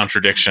 this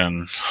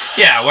contradiction.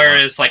 Yeah,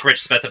 whereas, like,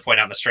 Rich Smith would point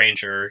out in The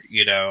Stranger,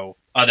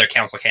 other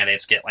council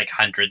candidates get, like,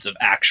 hundreds of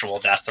actual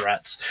death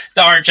threats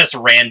that aren't just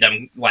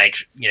random,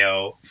 like,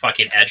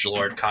 fucking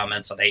edgelord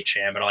comments on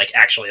 8chan, but are, like,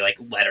 actually, like,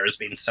 letters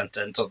being sent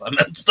into them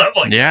and stuff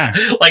like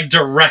like,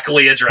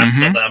 directly addressed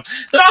to them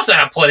that also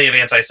have plenty of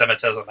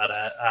anti-Semitism in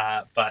it,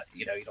 but,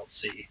 you don't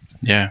see,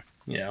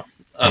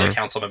 other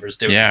council members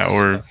doing this.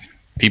 Or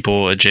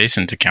people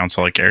adjacent to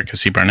council, like Erica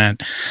C.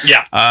 Barnett.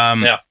 Yeah.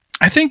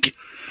 I think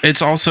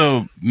it's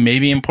also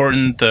maybe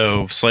important,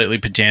 though slightly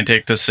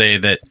pedantic, to say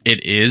that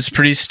it is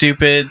pretty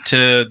stupid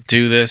to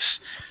do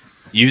this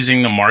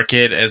using the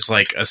market as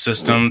like a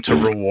system to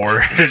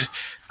reward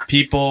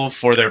people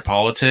for their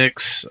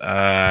politics.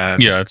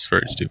 It's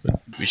very stupid.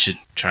 We should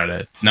try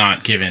to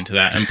not give in to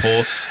that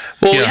impulse.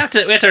 Well, we have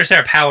to understand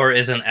our power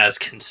isn't as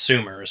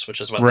consumers,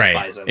 which is what this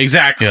buys in.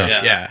 Exactly.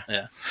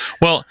 Yeah.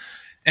 Well,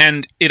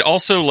 and it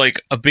also,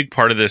 like, a big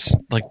part of this,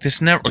 like,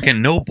 this never,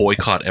 again, no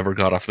boycott ever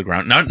got off the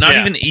ground. Not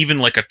even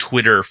like a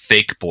Twitter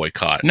fake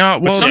boycott. No,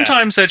 well, but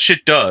sometimes that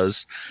shit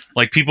does.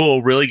 Like, people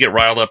will really get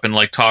riled up and,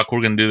 like, talk,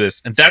 we're going to do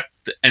this. And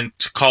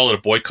to call it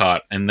a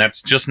boycott, and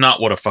that's just not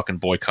what a fucking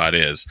boycott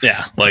is.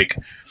 Yeah. Like,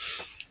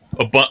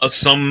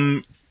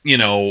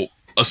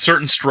 a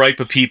certain stripe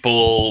of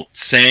people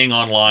saying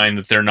online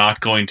that they're not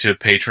going to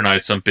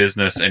patronize some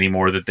business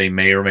anymore that they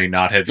may or may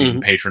not have even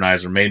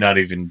patronized or may not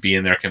even be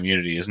in their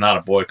community is not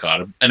a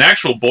boycott. An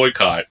actual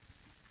boycott,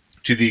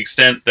 to the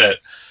extent that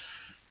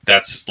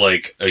that's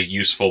like a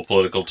useful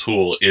political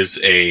tool, is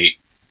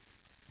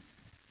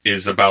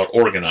about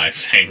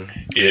organizing.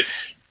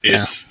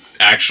 It's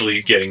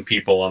actually getting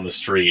people on the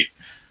street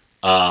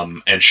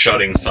and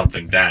shutting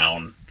something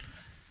down.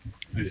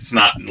 It's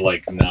not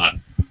like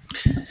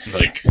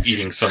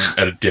eating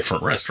at a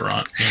different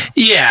restaurant.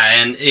 Yeah,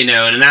 and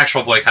an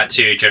actual boycott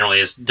too generally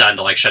is done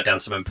to like shut down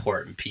some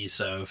important piece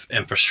of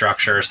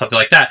infrastructure or something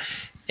like that.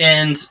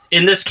 And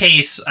in this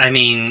case, I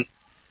mean,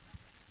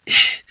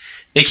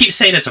 they keep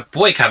saying it's a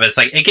boycott, but it's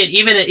like, again,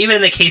 even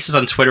in the cases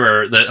on Twitter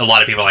where a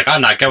lot of people are like,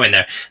 I'm not going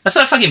there. That's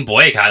not a fucking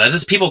boycott. That's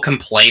just people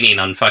complaining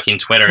on fucking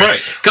Twitter.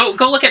 Right. Go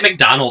look at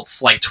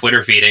McDonald's like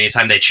Twitter feed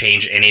anytime they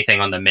change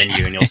anything on the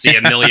menu, and you'll see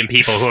a million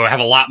people who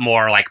have a lot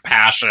more like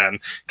passion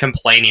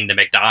complaining to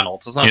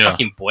McDonald's. It's not a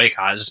fucking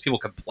boycott. It's just people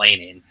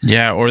complaining.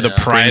 Yeah, or the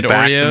Pride Bring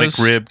back Oreos.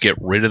 the McRib. Get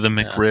rid of the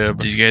McRib.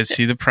 Did you guys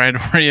see the Pride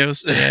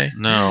Oreos today?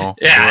 No.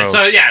 Yeah.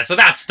 Gross. So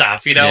that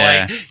stuff,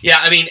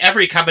 I mean,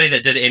 every company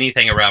that did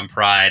anything around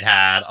Pride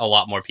had a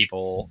lot more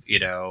people,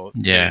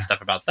 doing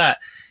stuff about that.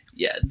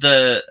 Yeah,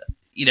 the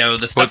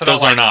stuff. But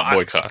those are not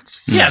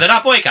boycotts. Yeah, they're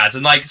not boycotts.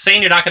 And like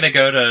saying you're not going to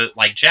go to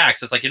like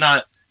Jack's, it's like you're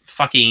not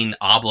fucking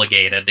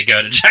obligated to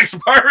go to Jack's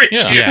barbecue.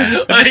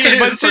 Yeah. By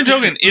the same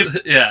token,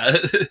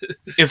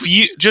 if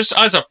you just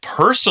as a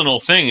personal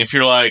thing, if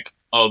you're like,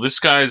 oh, this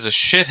guy's a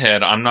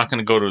shithead, I'm not going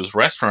to go to his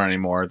restaurant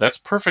anymore, that's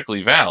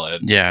perfectly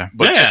valid. Yeah.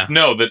 But just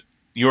know that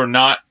you're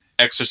not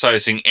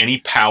exercising any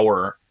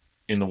power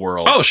in the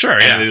world. Oh, sure.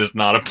 And it is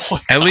not a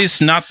boycott. At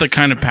least not the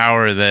kind of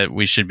power that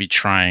we should be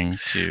trying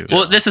to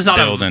this is not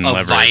build and a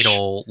leverage.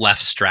 vital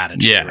left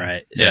strategy,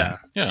 right? Yeah.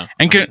 Yeah.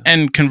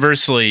 And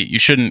conversely, you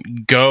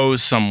shouldn't go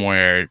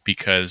somewhere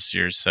because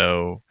you're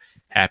so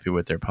happy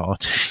with their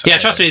politics. Yeah,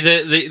 trust me,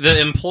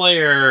 the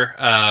employer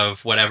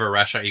of whatever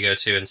restaurant you go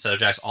to instead of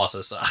Jack's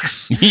also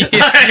sucks.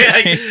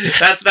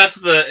 That's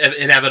the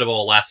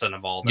inevitable lesson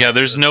of all this. Yeah,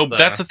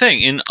 that's the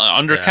thing.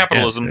 Under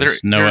capitalism,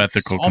 there's no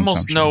ethical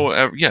almost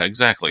consumption.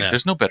 exactly. Yeah.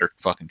 There's no better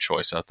fucking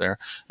choice out there.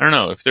 I don't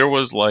know. If there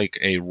was like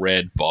a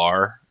red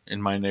bar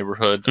in my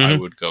neighborhood, I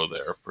would go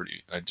there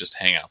I'd just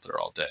hang out there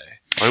all day.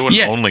 I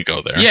wouldn't only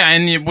go there. Yeah,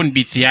 and it wouldn't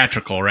be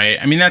theatrical, right?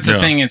 I mean, that's the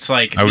thing. It's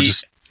like I would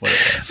just what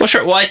it was. Well,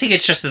 sure. Well, I think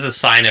it's just as a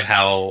sign of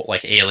how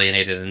like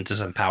alienated and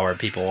disempowered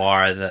people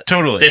are that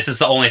totally this is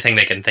the only thing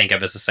they can think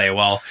of is to say,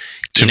 well,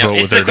 to vote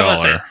it's with the their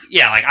equivalent dollar. of,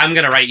 like I'm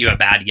going to write you a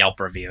bad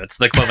Yelp review. It's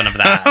the equivalent of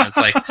that. And it's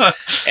like,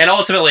 and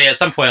ultimately, at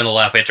some point on the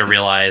left, we have to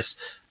realize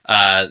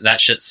that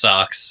shit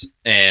sucks,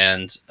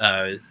 and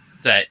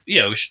that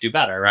we should do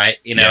better, right?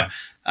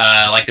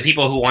 Like the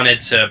people who wanted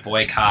to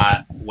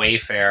boycott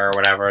Wayfair or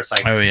whatever, it's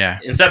like,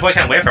 instead of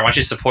boycotting Wayfair, why don't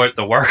you support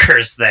the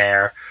workers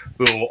there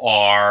who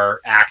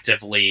are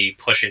actively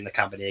pushing the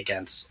company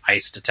against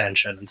ICE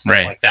detention and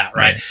stuff like that,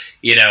 right?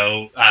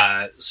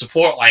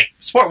 Support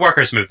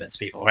workers' movements,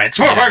 people, right?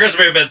 Support workers'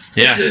 movements.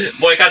 Yeah.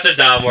 Boycotts are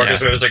dumb.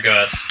 Workers' movements are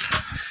good.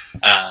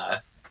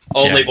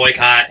 Only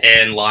boycott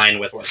in line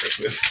with workers'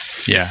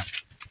 movements. Yeah.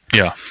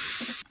 Yeah.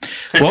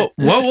 Well,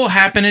 what will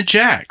happen at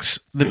Jack's?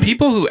 The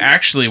people who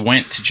actually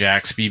went to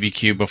Jack's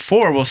BBQ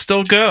before will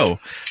still go.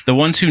 The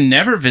ones who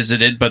never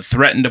visited but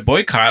threatened to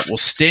boycott will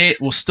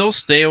still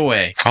stay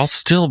away. I'll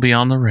still be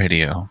on the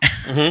radio.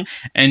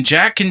 And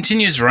Jack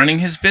continues running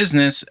his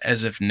business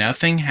as if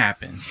nothing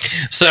happened.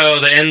 So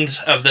the end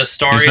of the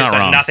story is that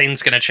wrong.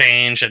 nothing's going to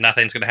change and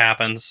nothing's going to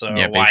happen. So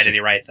why did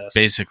he write this?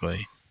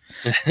 Basically.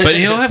 But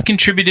he'll have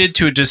contributed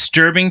to a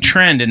disturbing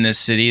trend in this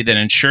city that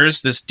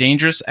ensures this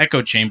dangerous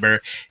echo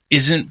chamber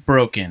isn't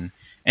broken.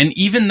 And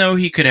even though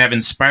he could have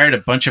inspired a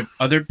bunch of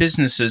other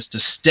businesses to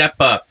step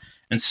up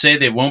and say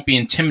they won't be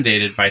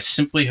intimidated by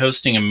simply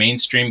hosting a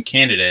mainstream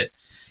candidate,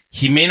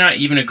 he may not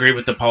even agree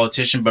with the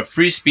politician, but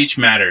free speech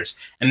matters.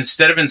 And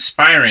instead of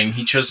inspiring,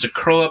 he chose to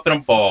curl up in a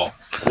ball,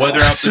 weather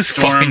out the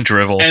storm, fucking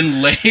drivel,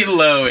 and lay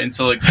low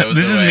until it goes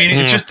This away. is meaning.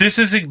 It's just this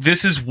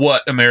is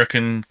what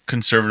American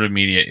conservative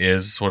media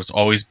is. What it's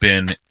always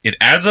been. It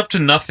adds up to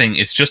nothing.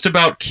 It's just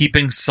about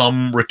keeping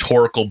some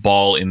rhetorical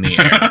ball in the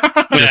air.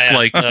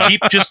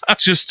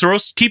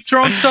 Keep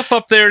throwing stuff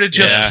up there to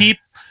just keep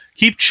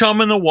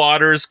chumming the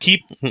waters.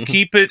 Keep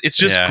it. It's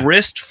just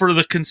grist for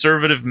the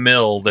conservative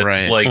mill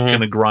that's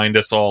going to grind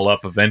us all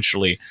up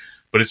eventually.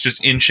 But it's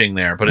just inching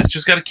there. But it's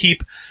just got to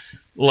keep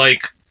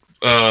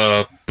boomer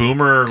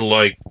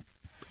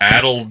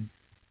addled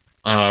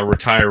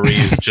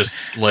retirees just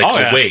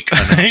awake.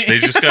 They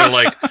just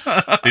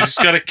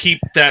gotta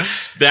keep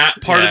that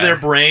part of their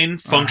brain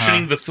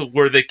functioning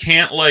where they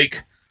can't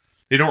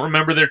they don't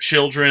remember their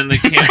children. They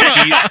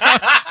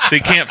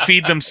can't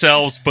feed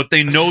themselves, but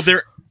they know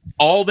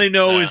all they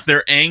know is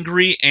they're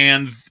angry,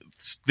 and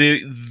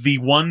the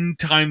one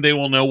time they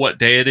will know what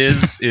day it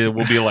is, it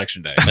will be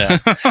election day.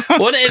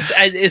 Well,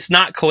 it's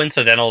not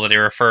coincidental that he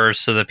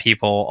refers to the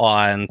people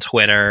on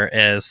Twitter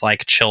as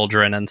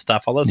children and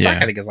stuff. Although it's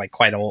not going to get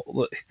quite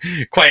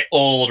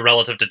old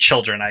relative to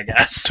children, I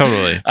guess.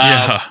 Totally.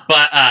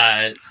 But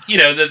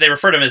they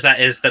refer to him as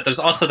that there's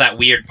also that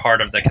weird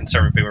part of the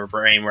conservative boomer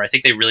brain where I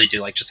think they really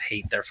do just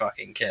hate their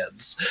fucking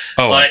kids.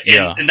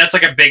 And that's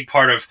a big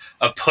part of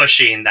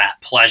pushing that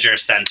pleasure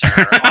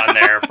center on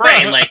their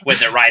brain, when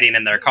they're riding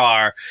in their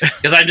car.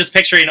 Because I'm just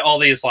picturing all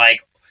these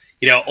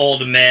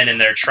old men in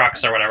their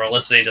trucks or whatever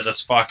listening to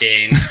this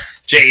fucking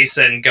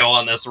Jason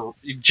go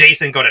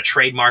to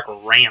trademark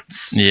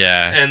rants.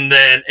 Yeah. And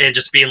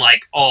just being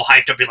all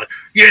hyped up, being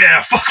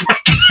yeah, fuck my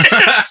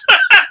kids.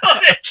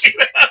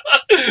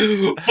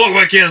 Fuck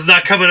my kids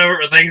not coming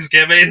over for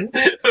Thanksgiving.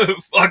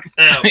 Fuck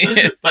them.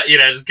 But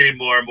just getting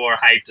more and more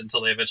hyped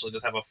until they eventually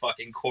just have a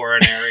fucking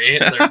coronary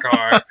in their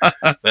car.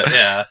 But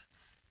yeah.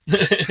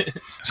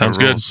 Sounds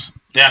good.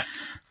 Yeah.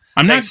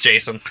 Thanks,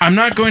 Jason. I'm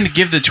not going to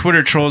give the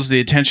Twitter trolls the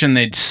attention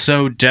they'd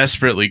so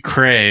desperately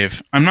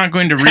crave. I'm not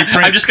going to reprint.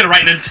 I'm just going to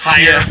write an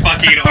entire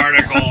fucking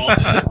article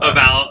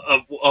about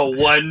a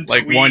one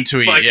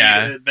tweet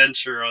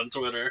adventure on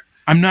Twitter.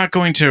 I'm not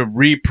going to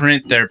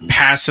reprint their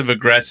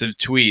passive-aggressive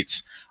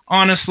tweets.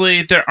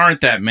 Honestly, there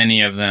aren't that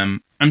many of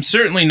them. I'm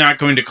certainly not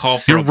going to call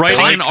for You're a writing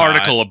boycott. an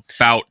article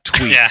about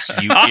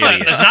tweets, you Also,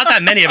 idiot. there's not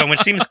that many of them, which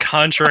seems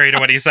contrary to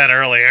what he said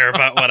earlier,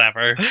 but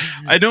whatever.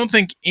 I don't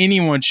think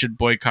anyone should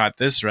boycott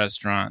this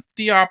restaurant.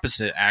 The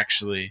opposite,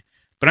 actually.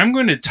 But I'm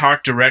going to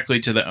talk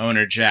directly to the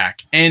owner,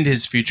 Jack, and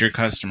his future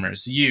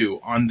customers, you,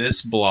 on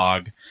this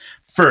blog.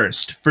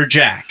 First, for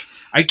Jack.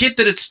 I get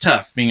that it's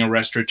tough being a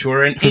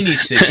restaurateur in any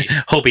city.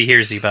 Hope he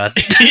hears you, bud.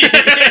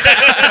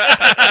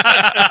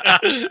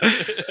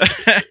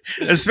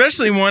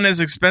 Especially one as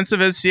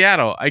expensive as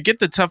Seattle. I get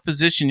the tough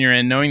position you're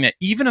in knowing that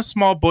even a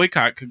small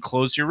boycott could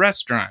close your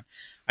restaurant.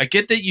 I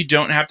get that you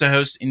don't have to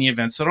host any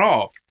events at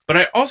all. But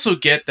I also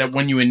get that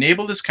when you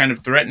enable this kind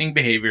of threatening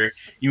behavior,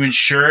 you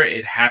ensure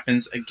it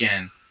happens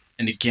again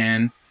and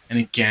again and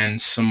again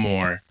some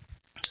more.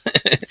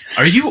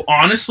 Are you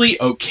honestly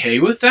okay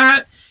with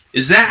that?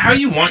 Is that how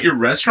you want your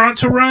restaurant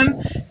to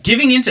run?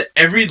 Giving in to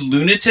every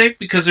lunatic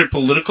because their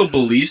political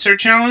beliefs are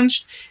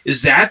challenged?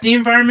 Is that the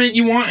environment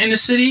you want in a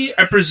city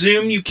I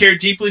presume you care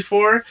deeply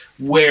for?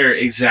 Where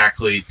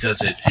exactly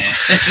does it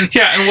end?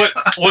 Yeah, and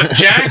what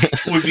Jack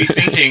would be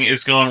thinking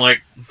is going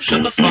like,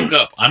 shut the fuck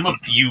up.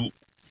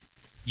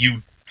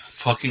 You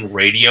fucking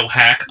radio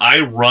hack.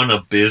 I run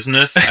a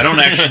business. I don't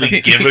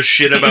actually give a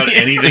shit about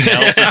anything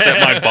else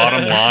except my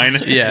bottom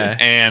line. Yeah.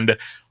 And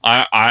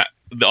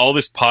all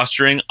this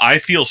posturing, I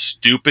feel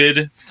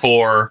stupid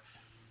for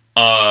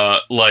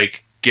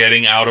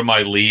getting out of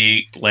my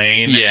lane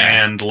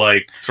and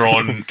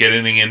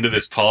getting into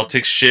this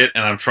politics shit,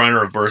 and I'm trying to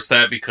reverse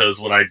that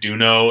because what I do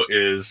know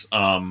is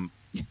the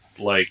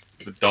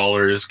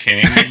dollar is king,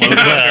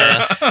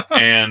 motherfucker.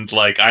 And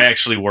I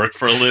actually work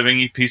for a living,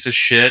 you piece of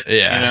shit.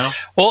 Yeah. You know?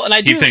 Well,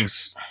 and he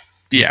thinks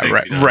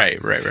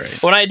right.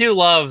 Well, I do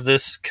love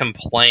this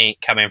complaint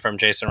coming from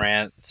Jason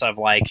Rantz of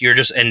you're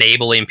just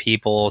enabling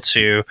people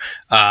to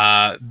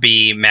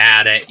be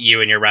mad at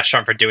you and your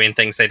restaurant for doing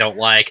things they don't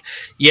like.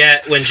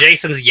 Yet when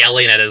Jason's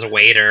yelling at his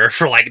waiter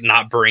for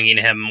not bringing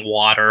him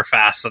water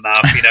fast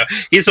enough,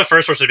 he's the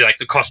first person to be like,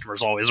 the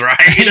customer's always right.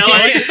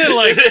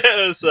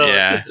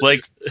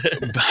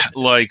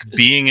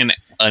 Being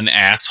an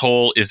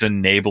asshole is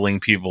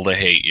enabling people to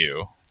hate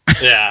you.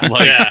 Yeah,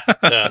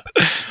 yeah.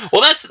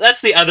 Well,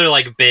 that's the other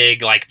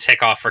big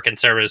tick off for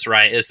conservatives,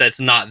 right? Is that it's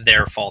not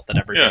their fault that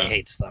everybody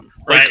hates them,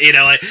 right?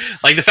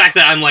 The fact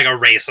that I'm a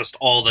racist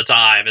all the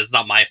time is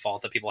not my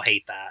fault that people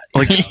hate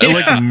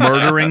that.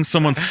 Murdering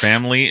someone's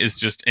family is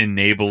just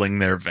enabling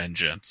their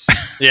vengeance.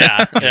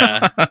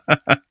 Yeah.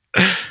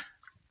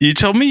 You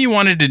told me you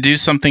wanted to do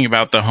something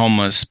about the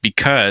homeless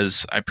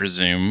because, I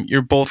presume,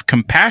 you're both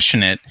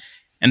compassionate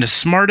and a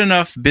smart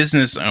enough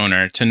business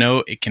owner to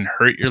know it can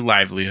hurt your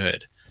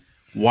livelihood.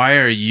 Why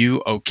are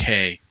you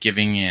okay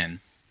giving in?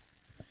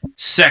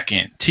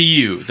 Second, to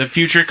you, the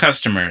future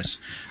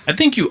customers, I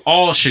think you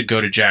all should go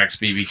to Jack's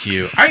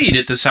BBQ. I eat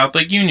at the South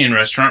Lake Union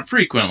restaurant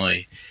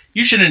frequently.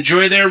 You should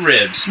enjoy their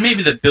ribs,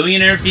 maybe the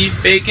billionaire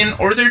beef bacon,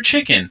 or their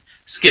chicken.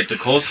 Skip the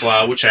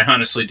coleslaw, which I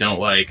honestly don't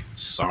like.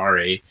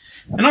 Sorry.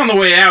 And on the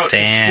way out,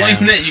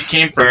 explain that you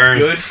came for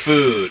good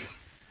food.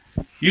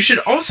 You should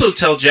also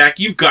tell Jack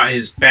you've got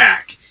his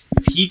back.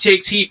 If he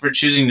takes heat for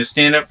choosing to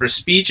stand up for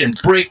speech and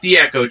break the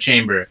echo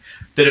chamber,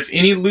 that if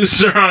any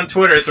loser on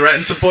Twitter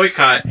threatens a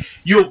boycott,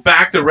 you'll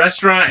back the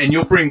restaurant and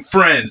you'll bring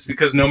friends,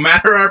 because no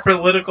matter our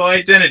political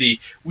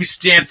identity, we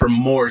stand for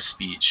more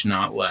speech,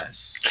 not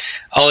less.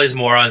 All these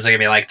morons are gonna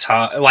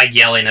be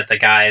yelling at the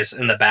guys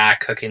in the back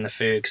cooking the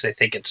food because they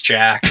think it's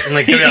Jack, and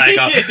they'll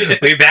be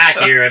we back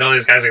here, and all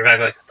these guys are back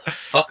what the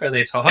fuck are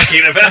they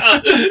talking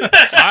about?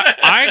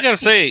 I gotta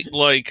say,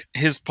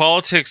 his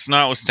politics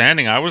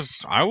notwithstanding,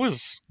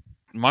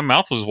 my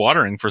mouth was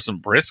watering for some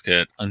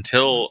brisket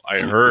until I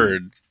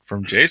heard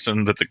from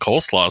Jason that the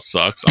coleslaw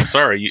sucks. I'm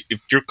sorry,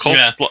 if your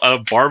a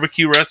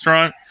barbecue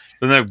restaurant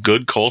doesn't have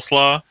good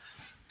coleslaw,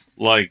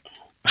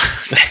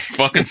 just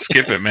fucking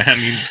skip it,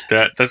 man.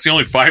 That's the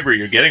only fiber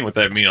you're getting with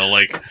that meal.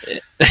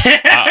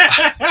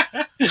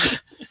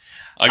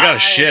 I got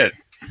shit.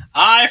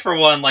 I, for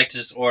one, like to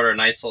just order a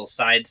nice little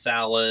side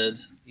salad.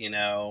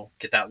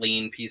 Get that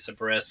lean piece of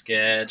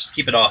brisket. Just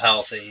keep it all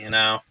healthy.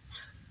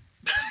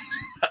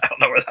 I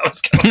don't know where that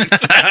was going.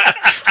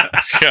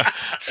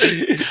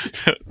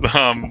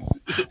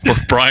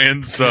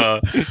 Brian's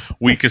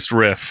weakest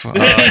riff.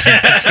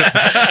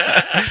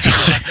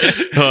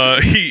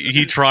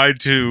 He tried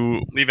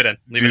to leave it in.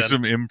 do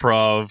some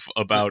improv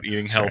about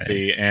eating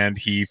healthy, and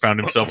he found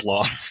himself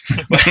lost.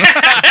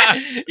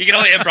 You can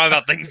only improv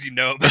about things you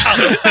know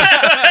about.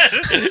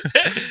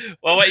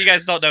 Well, what you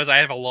guys don't know is I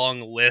have a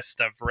long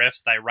list of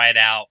riffs that I write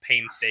out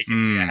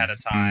painstakingly ahead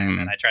of time,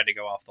 and I tried to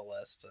go off the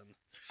list. And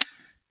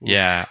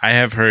Yeah, I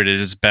have heard it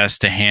is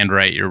best to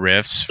handwrite your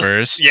riffs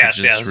first Yes,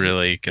 to just yes.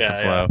 really get the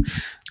Yeah, flow.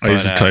 I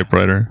use a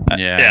typewriter.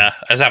 Yeah. Yeah,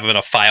 I just have them in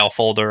a file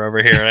folder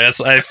over here. I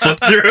flip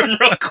through them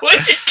real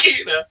quick.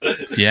 You know?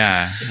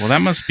 Yeah. Well,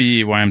 that must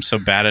be why I'm so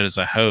bad at as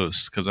a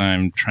host, because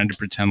I'm trying to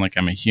pretend like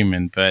I'm a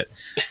human. But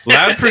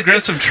loud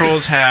progressive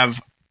trolls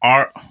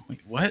wait,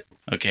 what?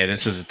 Okay,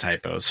 this is a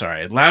typo.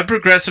 Sorry. Loud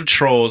progressive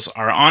trolls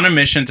are on a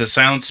mission to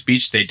silence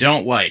speech they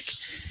don't like.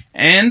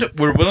 And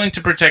we're willing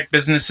to protect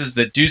businesses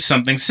that do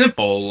something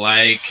simple,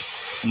 like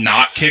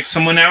not kick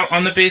someone out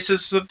on the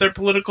basis of their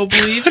political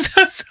beliefs.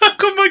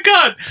 Oh my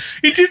god!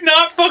 He did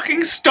not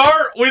fucking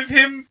start with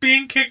him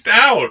being kicked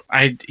out.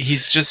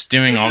 He's just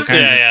doing all This is-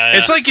 kinds of... Yeah.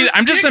 It's like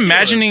I'm just ridiculous.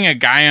 imagining a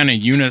guy on a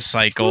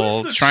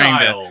unicycle Who's the trying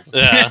child?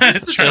 Yeah.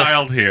 Who's the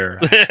child here?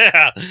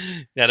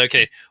 Yeah, no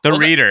kidding. the Well,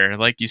 reader,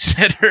 like you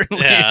said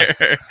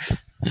earlier.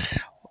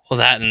 Well,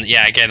 that and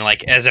yeah, again,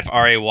 like as if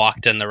Ari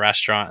walked in the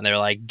restaurant and they were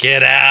like,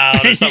 "Get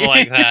out" or something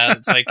like that.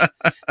 It's like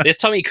they just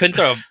told me you couldn't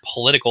throw a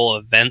political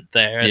event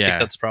there. I Yeah. think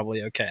that's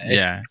probably okay.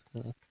 Yeah.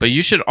 But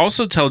you should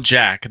also tell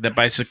Jack that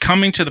by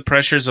succumbing to the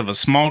pressures of a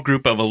small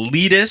group of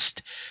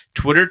elitist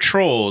Twitter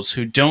trolls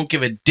who don't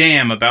give a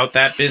damn about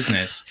that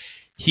business,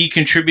 he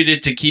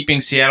contributed to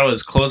keeping Seattle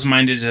as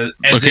close-minded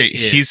as Okay, it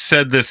is. he's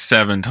said this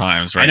 7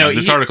 times right I know, now.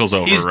 This he- article's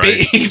over, He's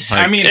right?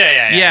 I mean,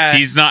 Yeah.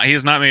 He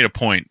has not made a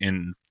point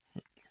in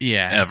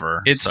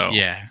ever. It's so.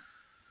 yeah.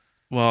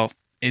 Well,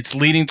 it's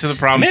leading to the I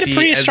problem. made a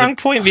pretty strong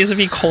point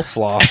vis-a-vis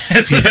coleslaw.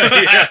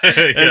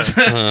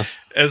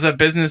 As a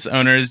business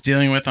owner is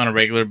dealing with on a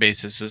regular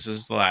basis. This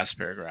is the last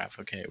paragraph.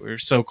 Okay, we were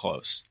so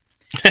close.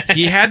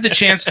 He had the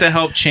chance to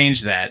help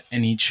change that,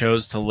 and he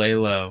chose to lay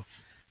low.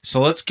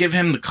 So let's give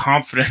him the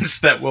confidence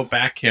that will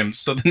back him.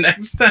 So the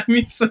next time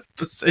he's in a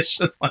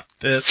position like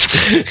this,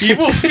 he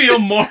will feel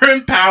more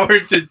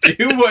empowered to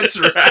do what's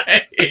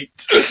right.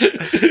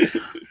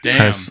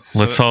 Damn.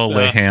 Let's all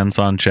lay hands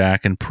on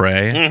Jack and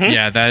pray.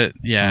 Mhm.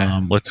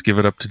 Yeah. Let's give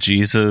it up to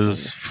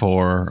Jesus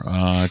for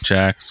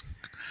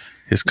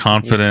his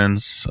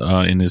confidence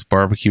in his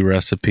barbecue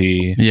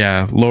recipe.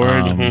 Yeah, Lord,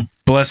 Um,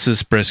 bless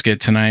this brisket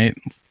tonight.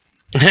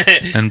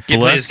 And You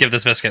bless, please give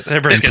this biscuit.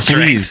 and Brisket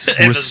please strength.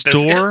 Give this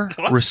restore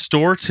biscuit. What?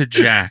 restore to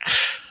Jack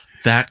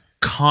that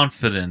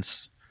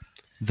confidence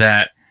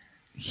that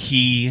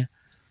he,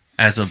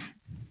 as a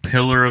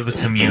pillar of the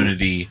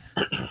community,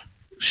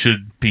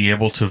 should be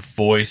able to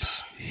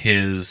voice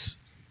his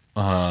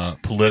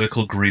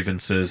political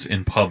grievances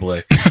in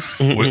public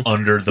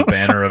under the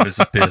banner of his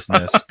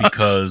business,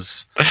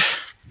 because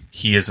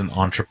he is an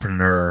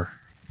entrepreneur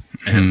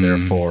and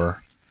therefore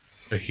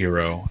a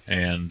hero,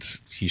 and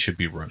he should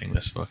be running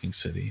this fucking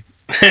city.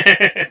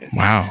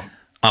 Wow.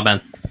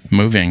 Amen.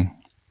 Moving.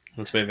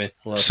 Let's move in.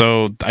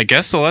 So I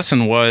guess the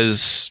lesson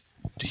was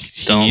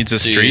he Don't needs a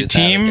do street that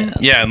team. again.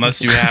 Yeah,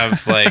 unless you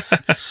have like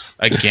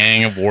a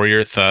gang of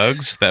warrior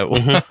thugs that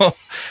will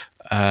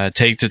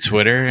take to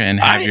Twitter and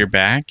have your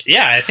back.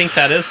 Yeah, I think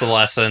that is the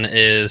lesson,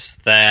 is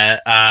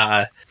that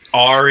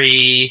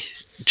Ari,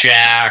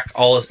 Jack,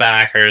 all his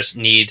backers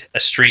need a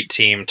street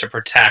team to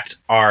protect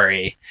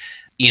Ari.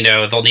 You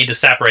know, they'll need to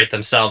separate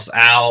themselves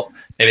out.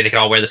 Maybe they can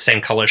all wear the same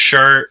color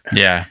shirt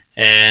Yeah.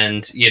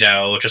 and, you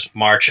know, just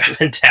march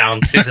up and down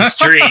through the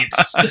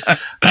streets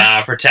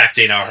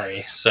protecting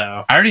Ari.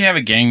 So, I already have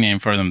a gang name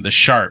for them, the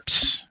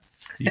Sharps.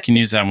 You can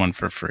use that one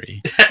for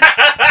free.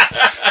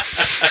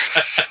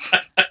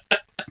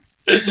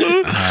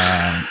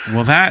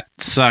 Well, that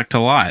sucked a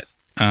lot.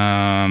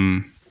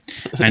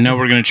 I know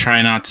we're going to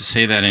try not to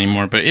say that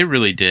anymore, but it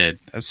really did.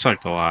 That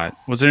sucked a lot.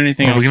 Was there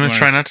anything Are else? we going you to wanna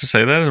try say? not to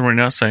say that? Are we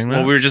not saying that?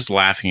 Well, we were just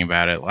laughing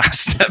about it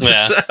last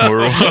episode.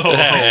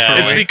 Yeah.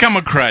 It's become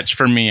a crutch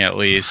for me, at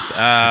least.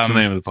 That's the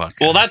name of the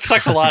podcast. well, that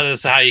sucks a lot,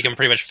 is how you can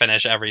pretty much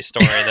finish every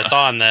story that's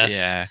on this.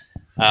 Yeah.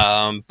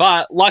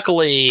 But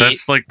luckily,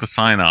 That's like the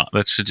sign off.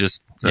 That should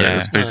just. Yeah.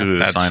 That's basically the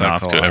That sign sucked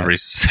off a to lot. every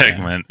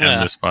segment in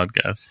Yeah. this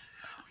podcast.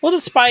 well,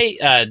 despite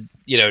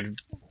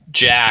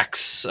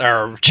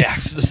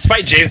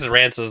despite Jason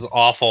Rance's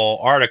awful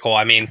article,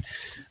 I mean,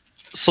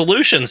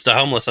 solutions to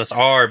homelessness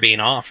are being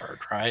offered,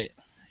 right?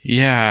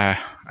 Yeah,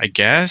 I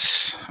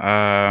guess.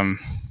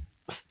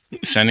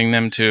 Sending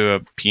them to a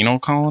penal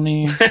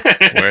colony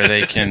where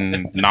they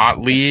can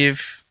not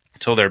leave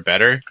until they're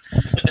better.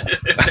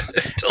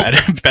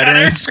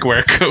 Better in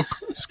scare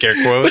quotes.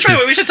 Which, by the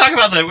way, we should talk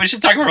about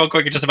real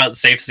quick just about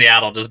Safe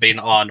Seattle just being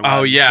on.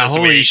 Oh, yeah, this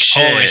holy week.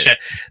 shit. Holy shit!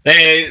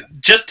 They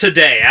just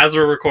today, as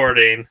we're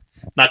recording,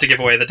 not to give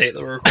away the date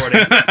that we're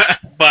recording,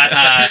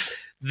 but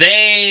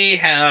they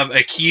have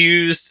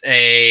accused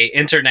a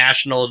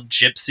international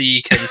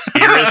gypsy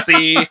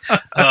conspiracy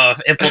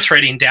of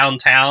infiltrating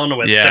downtown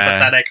with Yeah.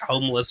 sympathetic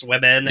homeless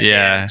women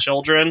Yeah. and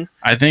children.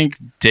 I think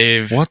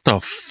Dave What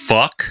the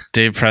fuck?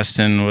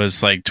 Preston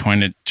was like trying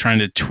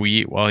to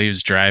tweet while he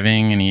was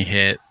driving, and he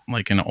hit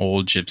like an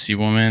old gypsy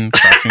woman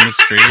crossing the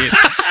street.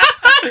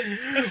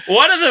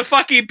 One of the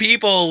fucking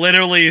people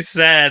literally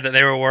said that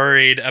they were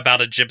worried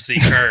about a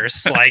gypsy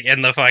curse, like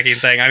in the fucking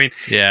thing. I mean,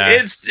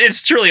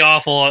 it's truly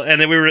awful. And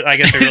then I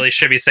guess we really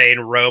should be saying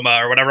Roma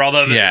or whatever.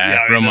 Although,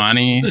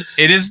 Romani.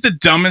 It is the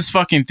dumbest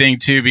fucking thing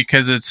too,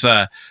 because it's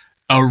a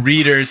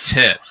reader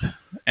tip,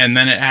 and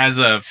then it has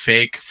a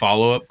fake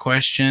follow-up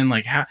question,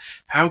 like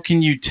how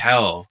can you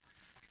tell?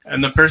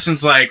 And the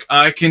person's like,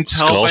 I can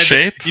tell skull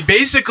shape.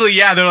 Basically,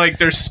 yeah, they're like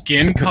their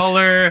skin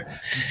color,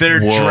 their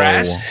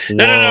dress.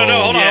 No,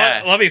 hold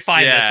on. Let me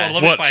find this.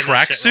 Let me what, find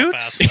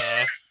tracksuits?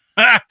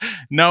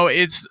 No,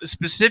 it's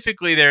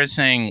specifically they're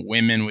saying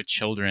women with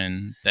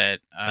children that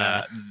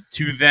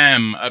to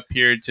them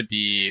appeared to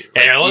be.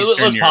 Like, yeah,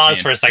 let's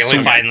pause for a second. Let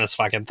me find this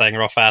fucking thing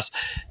real fast,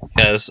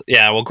 because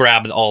we'll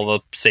grab all the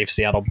Safe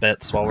Seattle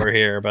bits while we're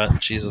here. But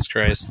Jesus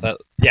Christ,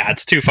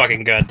 it's too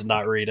fucking good to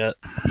not read it.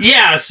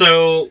 Yeah,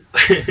 so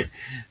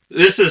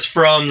this is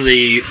from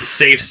the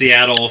Safe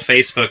Seattle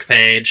Facebook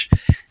page,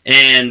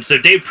 and so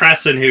Dave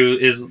Preston, who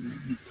is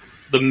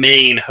the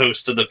main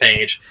host of the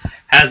page,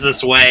 has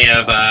this way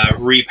of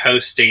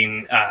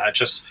reposting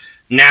just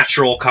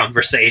natural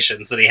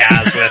conversations that he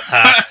has with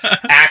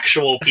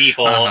actual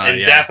people,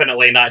 and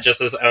definitely not just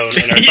his own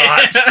inner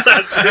thoughts.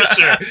 That's for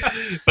sure.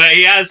 But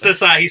he has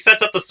this. He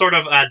sets up this sort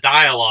of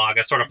dialogue,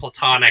 a sort of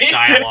platonic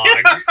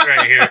dialogue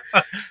right here,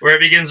 where it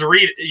begins.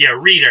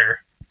 Reader,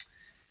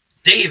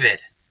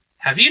 David,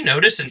 have you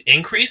noticed an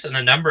increase in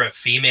the number of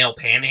female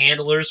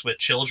panhandlers with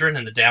children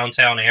in the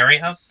downtown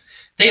area?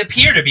 They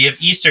appear to be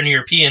of Eastern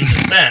European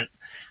descent.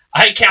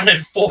 I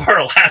counted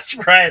 4 last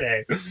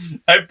Friday.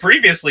 I've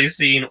previously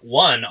seen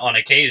 1 on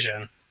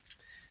occasion.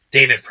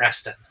 David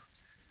Preston.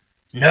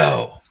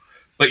 No,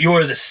 but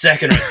you're the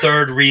second or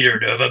third reader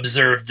to have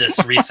observed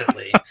this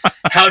recently.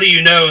 How do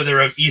you know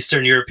they're of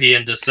Eastern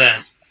European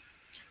descent?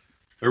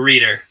 A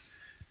reader.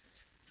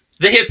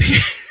 They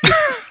appear...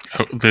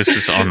 This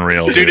is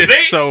unreal, dude.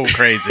 It's so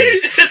crazy.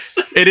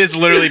 It is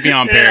literally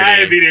beyond parody.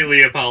 I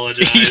immediately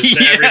apologize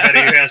to everybody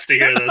who has to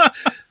hear this.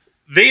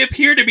 They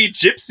appear to be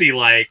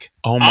gypsy-like.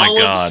 Oh my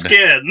olive god!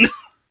 Skin.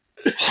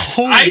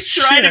 I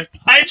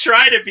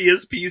try to be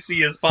as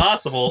PC as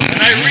possible, and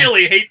I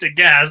really hate to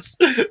guess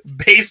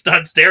based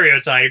on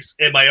stereotypes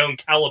and my own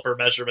caliper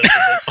measurements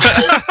of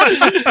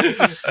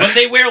themselves. But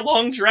they wear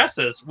long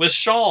dresses with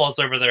shawls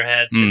over their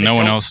heads. No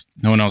one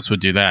else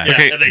would do that. Yeah,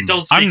 okay, and they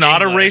don't speak I'm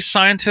not English. a race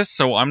scientist,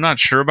 so I'm not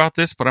sure about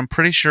this, but I'm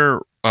pretty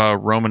sure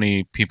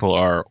Romani people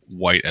are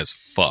white as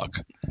fuck.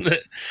 I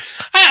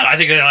don't know, I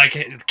think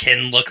they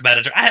can look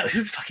better.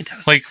 Who fucking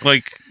does?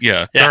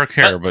 Dark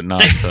hair, but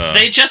not.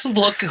 They just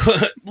look.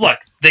 Look,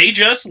 they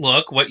just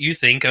look what you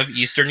think of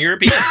Eastern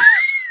Europeans.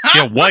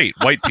 Yeah, white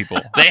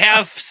people. They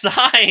have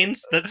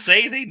signs that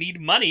say they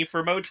need money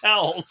for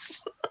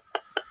motels.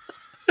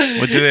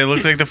 What do they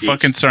look like? The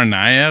fucking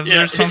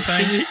Tsarnaevs or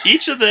something?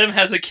 Each of them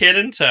has a kid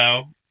in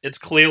tow. It's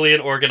clearly an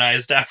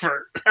organized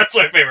effort. That's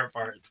my favorite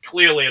part. It's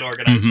clearly an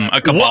organized effort.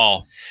 A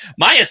cabal.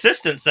 My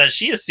assistant says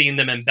she has seen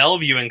them in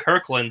Bellevue and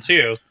Kirkland,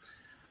 too.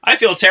 I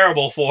feel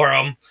terrible for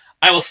them.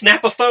 I will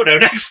snap a photo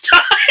next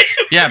time.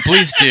 Yeah,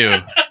 please do.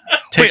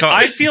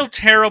 I feel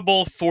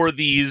terrible for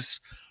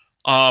these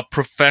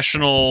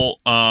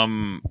professional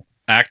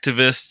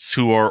activists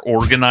who are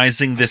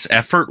organizing this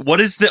effort. What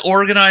is the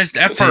organized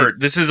effort?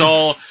 This is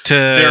all to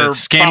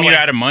scam you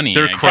out of money.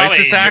 They're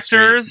crisis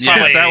actors?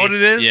 Yeah. Is that what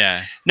it is?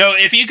 Yeah. No,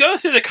 if you go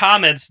through the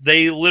comments,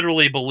 they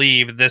literally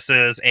believe this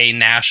is a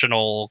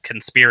national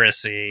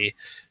conspiracy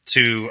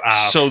to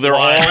so they're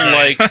all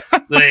like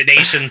the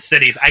nation's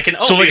cities. I can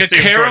only so like a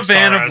assume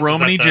caravan George of Soros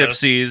Romani is at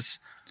gypsies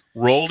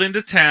rolled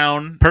into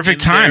town.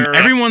 Perfect time.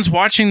 Everyone's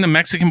watching the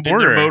Mexican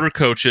border. In their motor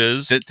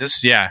coaches. and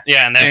this was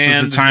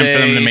the time for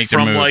them to make their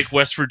move. From like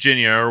West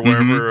Virginia or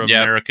wherever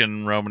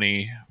American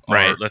Romani are.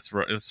 Right.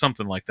 It's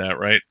something like that,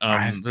 right?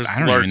 There's I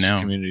don't large even know.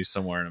 communities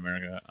somewhere in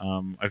America.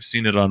 I've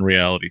seen it on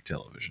reality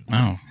television.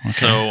 Oh, okay.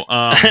 So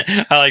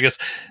I like this.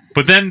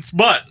 But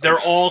they're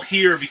all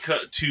here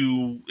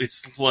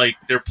it's like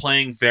they're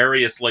playing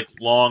various like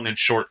long and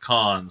short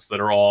cons that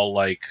are all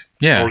like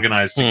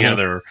organized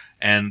together.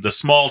 And the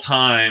small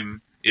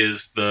time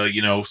is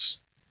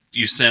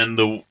you send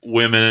the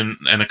women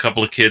and a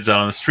couple of kids out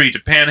on the street to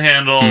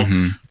panhandle.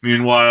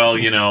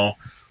 Meanwhile,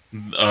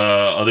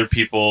 other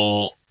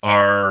people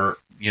are,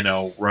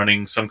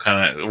 running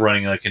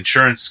like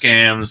insurance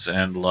scams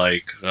and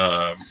like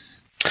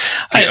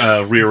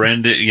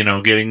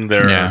rear-ended, getting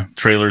their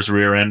trailers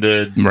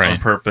rear-ended on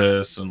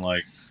purpose and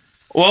like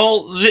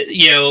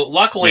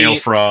luckily mail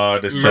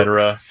fraud,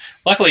 etc.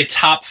 Luckily,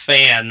 top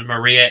fan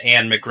Maria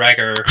Ann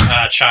McGregor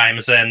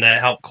chimes in to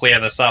help clear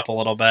this up a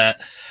little bit.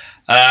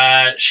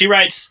 She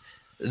writes,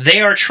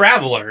 "They are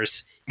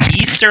travelers,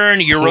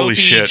 Eastern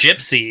European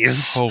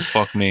gypsies. Oh,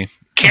 fuck me.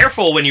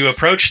 Careful when you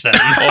approach them."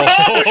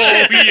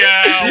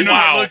 Yeah. Do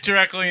not look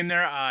directly in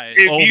their eyes.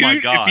 My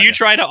God. If you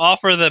try to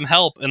offer them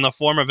help in the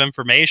form of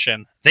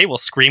information, they will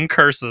scream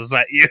curses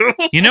at you.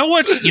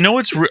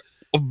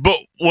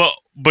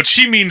 But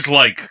she means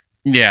like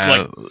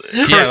Yeah,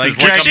 curses,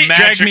 like a drag me to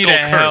magical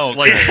hell. curse,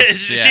 like- curse,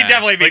 she yeah.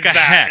 definitely means like a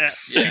that.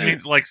 hex. She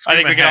means like I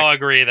think we can all hex.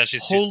 agree that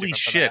she's too Holy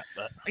stupid for shit.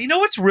 that, You know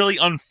what's really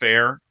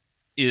unfair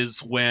is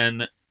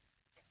when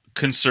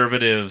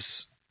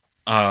conservatives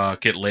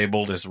get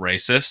labeled as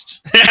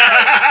racist.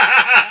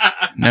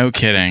 but- No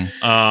kidding.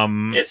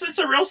 It's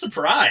a real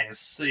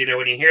surprise, when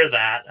you hear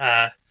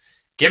that,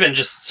 given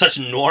just such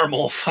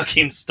normal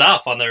fucking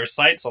stuff on their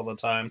sites all the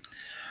time.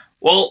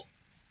 Well,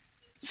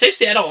 Safe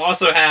Seattle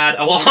also had,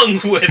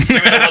 along with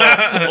doing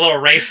a little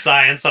race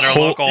science on our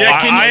local.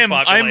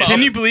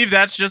 Can you believe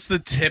that's just the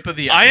tip of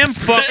the I am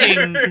iceberg?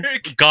 fucking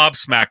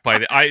gobsmacked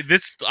by I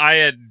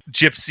had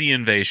gypsy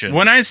invasion.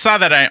 When I saw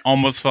that, I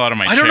almost fell out of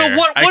my chair. I don't know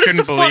what is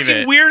the believe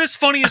fucking it. weirdest,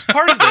 funniest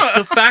part of this.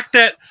 The fact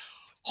that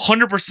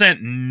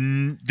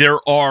 100% there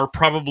are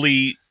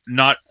probably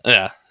not.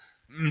 Yeah.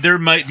 There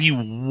might be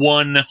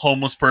one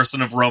homeless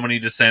person of Romani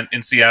descent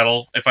in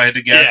Seattle, if I had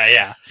to guess.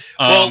 Yeah.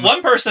 Well,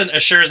 one person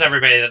assures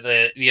everybody that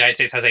the United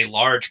States has a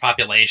large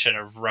population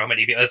of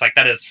Romani people. It's like,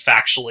 that is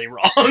factually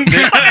wrong.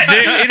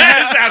 It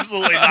has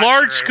absolutely not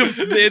large. true.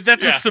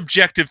 That's a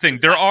subjective thing.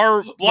 There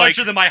are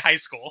larger than my high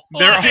school.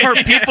 There are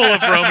people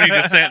of Romani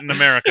descent in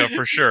America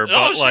for sure,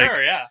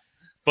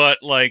 but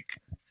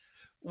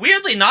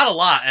weirdly, not a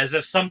lot, as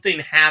if something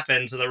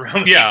happened to the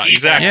Roman yeah, people.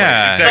 exactly.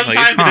 Yeah. Exactly.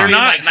 Sometime They're between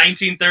not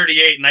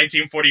 1938 and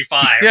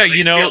 1945. Yeah, there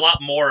used to be a lot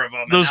more of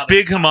them. those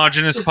big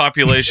homogenous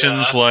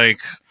populations like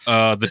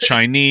the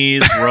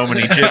Chinese,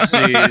 Romani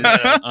gypsies.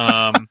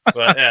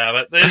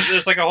 But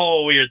there's like a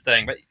whole weird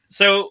thing. But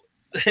so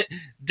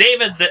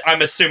David,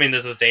 I'm assuming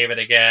this is David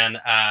again.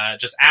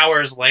 Just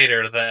hours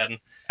later, then.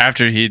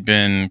 After he'd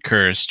been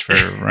cursed for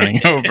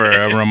running over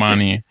a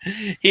Romani.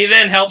 He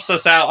then helps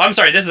us out. I'm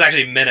sorry, this is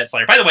actually minutes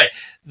later. By the way,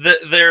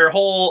 their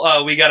whole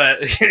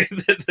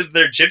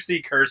their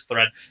gypsy curse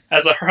thread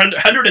has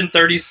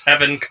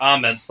 137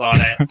 comments on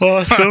it.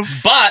 Awesome.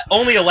 But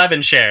only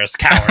 11 shares.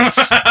 Cowards.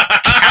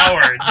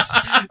 Cowards.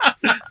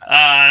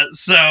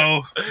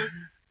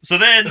 So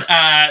then,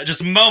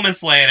 just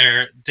moments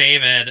later,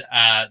 David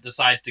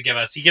decides to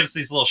gives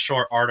these little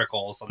short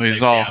articles. On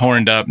He's all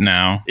horned up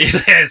now.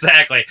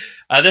 Exactly.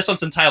 This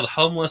one's entitled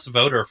 "Homeless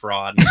Voter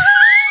Fraud."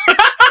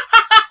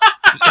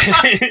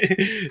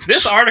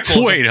 This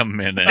article. Wait a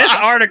minute. This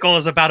article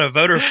is about a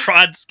voter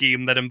fraud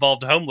scheme that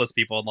involved homeless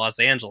people in Los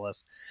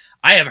Angeles.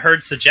 I have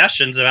heard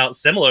suggestions about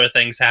similar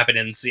things happen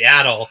in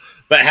Seattle,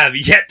 but have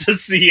yet to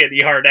see any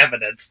hard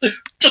evidence.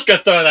 Just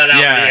gonna throw that out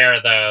in the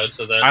air, though.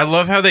 I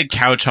love how they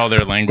couch all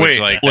their language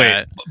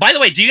that. By the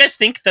way, do you guys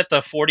think that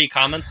the 40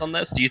 comments on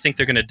this? Do you think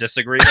they're going to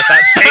disagree with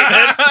that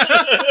statement?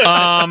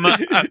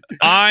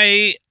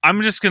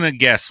 I'm just gonna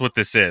guess what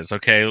this is.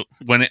 Okay,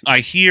 when I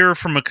hear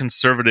from a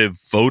conservative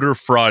voter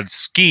fraud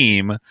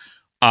scheme.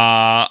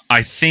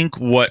 I think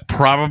what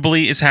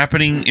probably is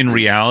happening in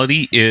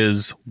reality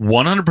is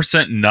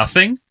 100%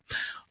 nothing.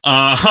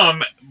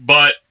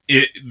 But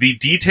the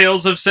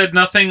details of said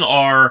nothing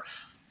are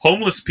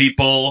homeless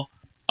people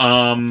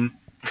are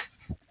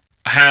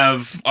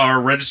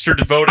registered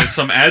to vote at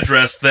some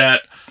address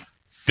that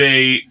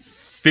they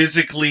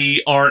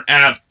physically aren't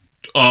at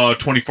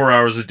 24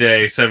 hours a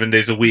day, 7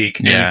 days a week.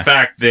 And in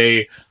fact,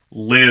 they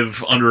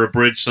live under a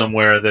bridge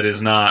somewhere that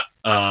is not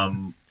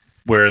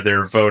where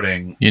they're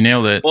voting. You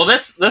nailed it. Well,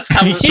 this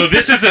comes. So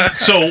this isn't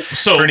so.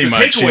 Pretty the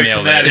much takeaway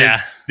from that is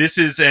it. this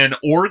is an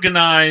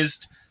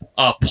organized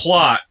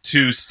plot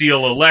to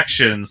steal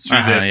elections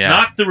through this,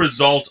 not the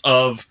result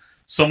of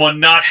someone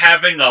not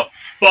having a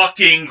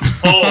fucking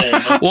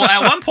home. Well,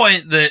 at one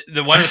point, the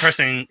one of the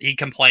person he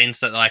complains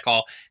that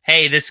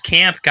hey, this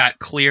camp got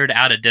cleared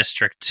out of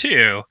District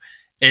 2.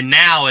 And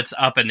now it's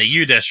up in the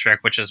U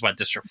district, which is what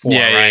District 4,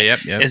 right?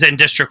 Yep. Is in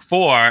District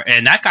 4,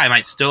 and that guy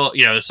might still,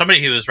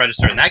 somebody who was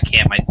registered in that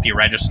camp might be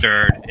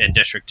registered in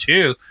District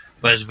 2,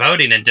 but is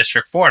voting in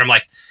District 4. And I'm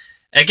like,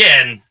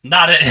 again,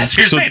 as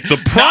you're saying, the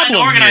problem not an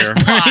organized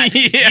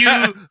here,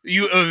 plot.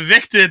 You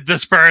evicted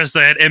this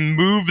person and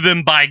moved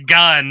them by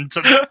gun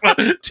to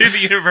the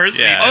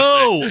university. Yeah.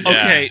 Oh,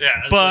 okay.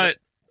 Yeah, but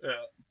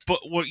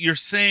what you're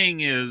saying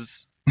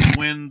is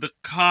when the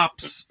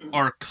cops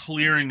are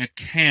clearing a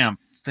camp,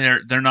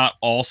 they're not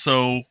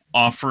also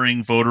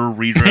offering voter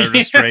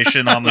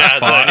re-registration on the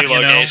spot.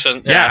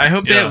 Location. Yeah, I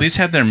hope they at least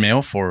had their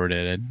mail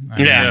forwarded.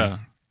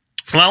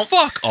 Well,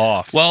 fuck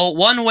off. Well,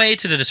 one way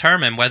to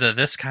determine whether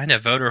this kind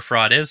of voter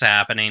fraud is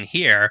happening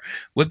here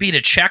would be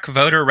to check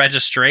voter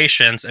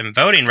registrations and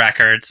voting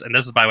records, and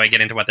this is by way of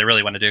getting to what they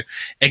really want to do,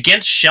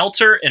 against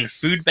shelter and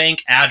food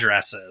bank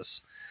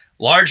addresses.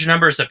 Large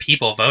numbers of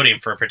people voting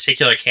for a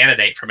particular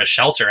candidate from a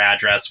shelter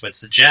address would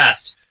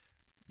suggest,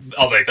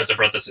 although he puts in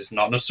parentheses,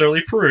 not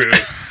necessarily prove,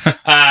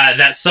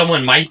 that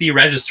someone might be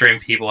registering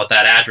people at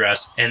that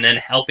address and then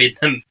helping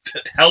them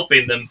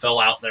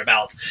fill out their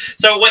ballots.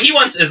 So what he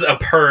wants is a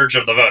purge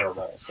of the voter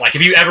rolls. Like,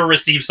 if you ever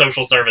receive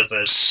social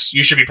services,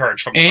 you should be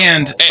purged from the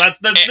voter rolls.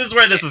 This is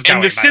where this is going.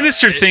 And the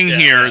sinister thing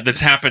here that's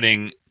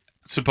happening,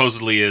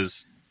 supposedly,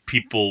 is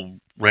people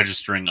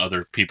registering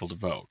other people to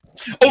vote.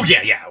 Oh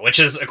yeah, which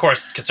is of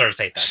course conservatives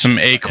hate that. Some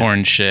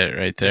acorn shit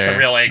right there. It's a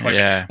real acorn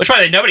shit, which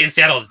probably nobody in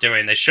Seattle is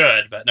doing. They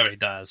should, but nobody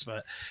does.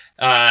 But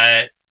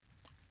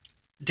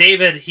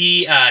David,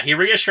 he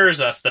reassures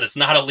us that it's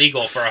not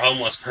illegal for a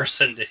homeless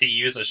person to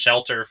use a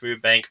shelter,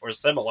 food bank, or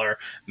similar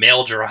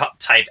mail drop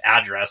type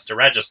address to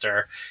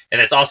register, and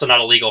it's also not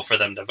illegal for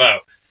them to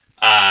vote.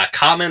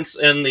 Comments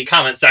in the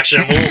comment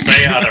section will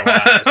say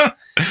otherwise.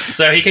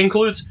 So he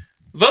concludes,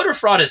 voter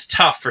fraud is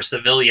tough for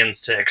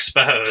civilians to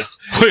expose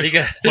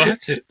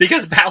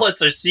because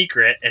ballots are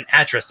secret and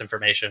address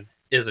information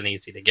isn't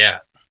easy to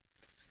get.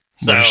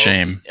 So, what a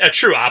shame. A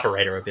true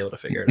operator would be able to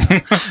figure it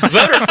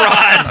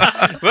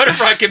out. Voter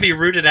fraud can be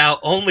rooted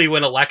out only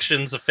when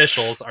elections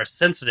officials are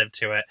sensitive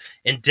to it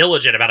and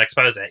diligent about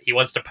exposing it. He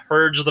wants to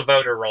purge the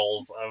voter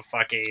rolls of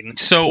fucking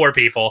poor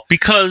people.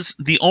 Because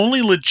the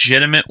only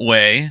legitimate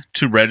way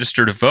to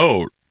register to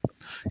vote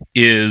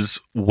is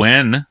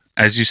when,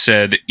 as you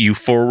said, you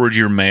forward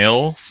your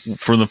mail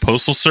from the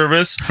Postal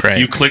Service. Right.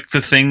 You click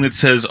the thing that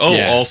says,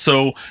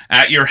 also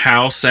at your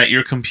house, at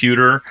your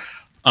computer,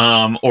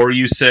 or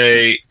you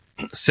say,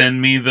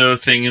 send me the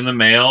thing in the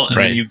mail, and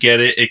then you get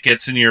it. It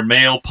gets in your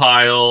mail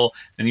pile,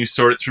 and you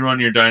sort it through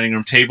on your dining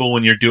room table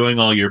when you're doing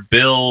all your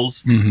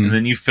bills, and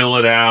then you fill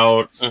it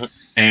out.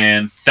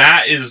 And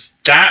that is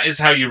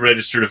how you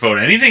register to vote.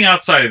 Anything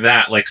outside of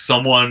that, like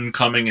someone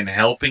coming and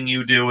helping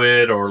you do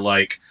it, or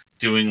like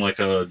doing like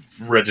a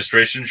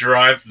registration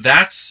drive,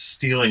 that's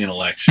stealing an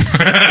election.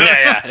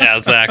 yeah,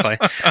 exactly.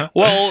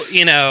 Well,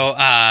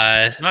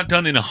 it's not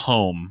done in a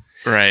home.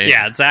 Right.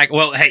 Yeah, exactly.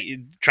 Well, hey,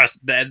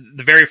 trust the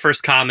very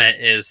first comment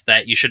is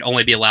that you should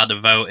only be allowed to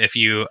vote if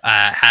you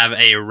have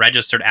a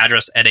registered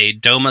address at a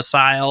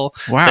domicile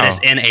that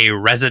is in a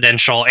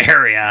residential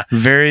area.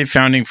 Very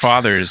founding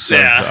fathers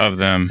of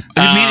them.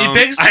 I mean, it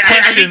begs the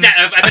question.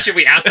 I bet you if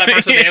we ask that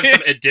person, they have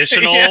some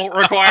additional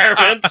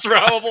requirements,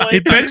 probably.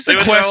 It begs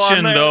the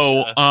question,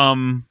 though,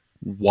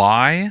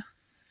 why?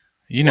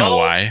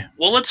 Why.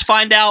 Well, let's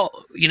find out,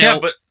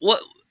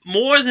 what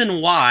more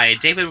than why,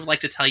 David would like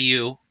to tell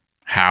you.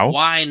 How?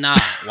 Why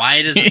not?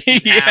 Why does this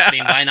keep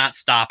happening? Why not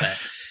stop it?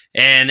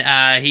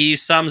 And he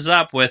sums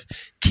up with,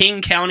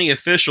 King County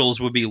officials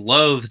would be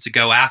loath to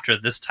go after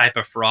this type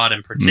of fraud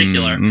in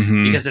particular,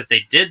 because if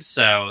they did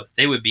so,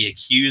 they would be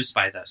accused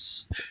by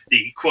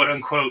the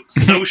quote-unquote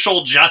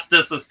social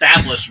justice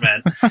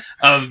establishment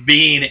of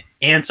being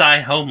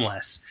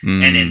anti-homeless.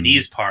 And in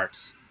these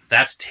parts,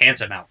 that's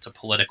tantamount to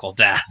political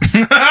death.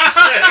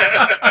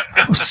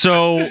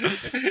 So,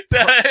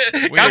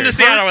 come to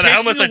Seattle where the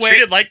homeless are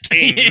treated like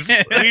kings.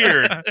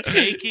 Weird.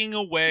 Taking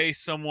away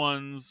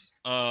someone's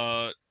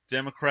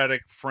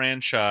democratic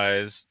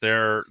franchise,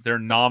 their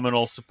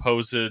nominal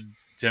supposed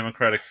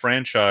democratic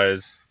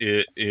franchise,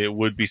 it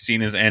would be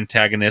seen as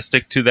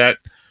antagonistic to that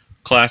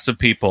class of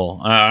people.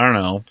 I don't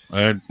know.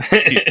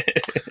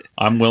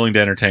 I'm willing to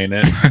entertain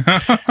it.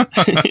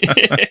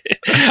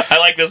 I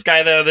like this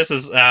guy though. This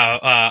is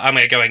I'm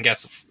going to go and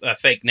guess a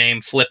fake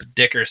name, Flip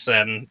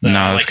Dickerson.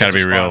 No, it's got to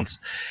be real.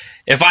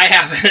 If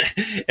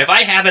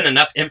I haven't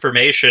enough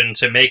information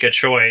to make a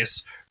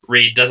choice,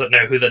 Reed doesn't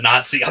know who the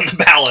Nazi on the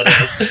ballot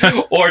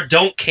is, or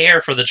don't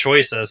care for the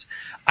choices,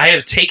 I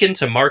have taken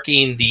to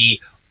marking the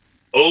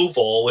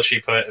oval, which he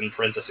put in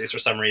parentheses for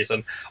some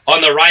reason, on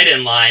the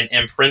write-in line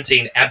and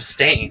printing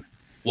abstain.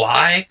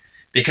 Why?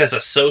 Because a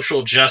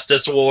social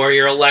justice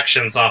warrior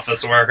elections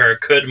office worker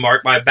could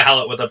mark my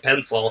ballot with a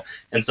pencil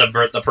and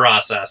subvert the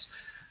process.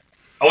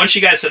 I want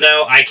you guys to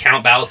know I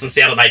count ballots in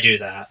Seattle and I do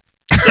that.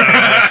 So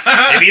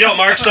if you don't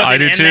mark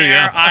something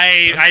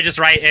I just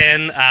write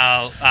in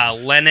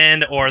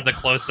Lenin or the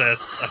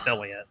closest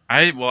affiliate.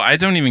 I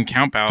don't even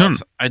count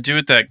ballots. I do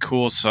what that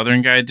cool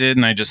Southern guy did,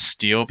 and I just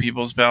steal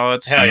people's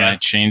ballots and I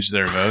change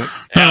their vote.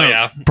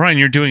 Brian,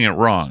 you're doing it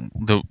wrong.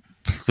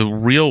 The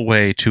real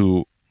way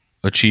to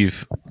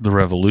achieve the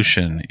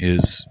revolution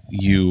is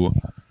you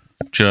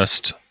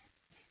just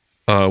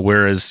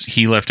whereas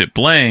he left it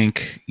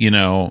blank,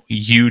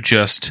 you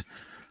just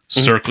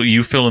circle,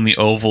 you fill in the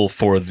oval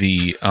for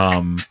the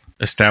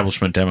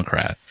establishment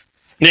Democrat.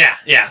 I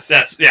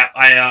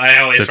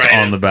always that's write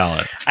on the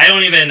ballot. I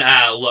don't even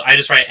look. I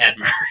just write Ed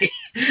Murray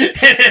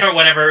or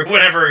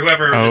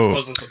whoever is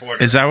supposed to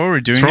support it. Is that what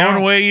we're doing? Throwing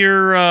away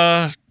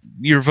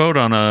your vote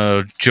on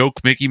a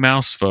joke Mickey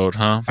Mouse vote,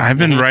 huh? I've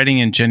been writing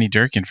in Jenny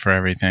Durkin for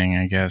everything,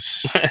 I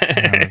guess.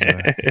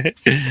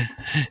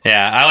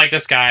 Yeah, I like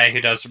this guy who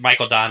does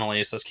Michael Donnelly,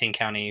 who says King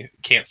County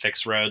can't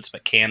fix roads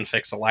but can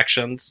fix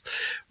elections.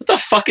 What the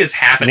fuck is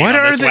happening on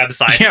this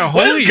website? Yeah,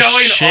 what is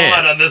going shit.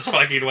 on this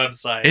fucking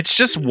website? It's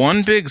just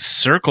one big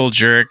circle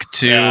jerk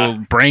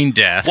to brain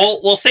death.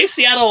 Well, Save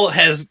Seattle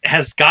has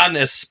gotten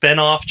a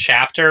spin-off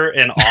chapter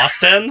in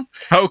Austin.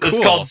 Oh, cool. It's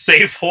called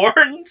Save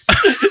Horns.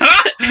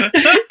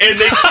 And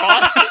they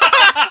cross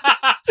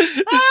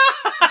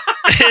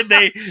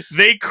and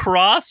they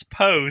cross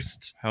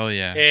post, Hell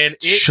yeah. and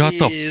it Shut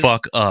the is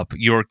fuck up!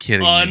 You're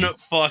kidding me.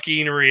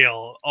 unfucking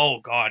real. Oh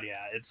god,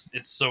 yeah, it's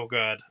so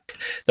good.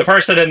 The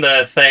person in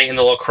the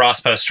little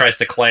cross post tries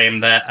to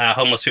claim that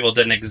homeless people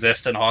didn't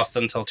exist in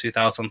Austin until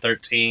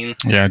 2013.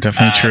 Yeah,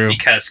 definitely true.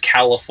 Because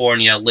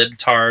California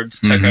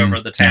libtards took over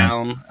the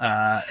town,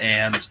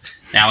 and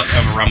now it's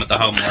overrun with the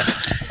homeless.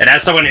 And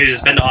as someone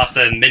who's been to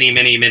Austin many,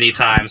 many, many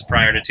times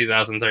prior to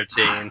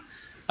 2013.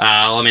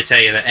 Let me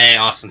tell you that A,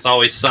 Austin's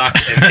always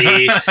sucked, and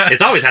B,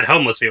 it's always had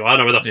homeless people. I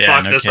don't know where the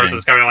fuck this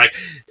person's coming. Like,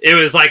 it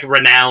was like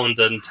renowned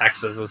in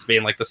Texas as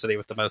being like the city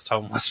with the most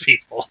homeless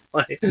people.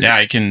 Yeah,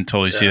 I can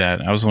totally see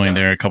that. I was only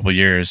there a couple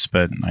years,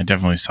 but I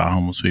definitely saw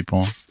homeless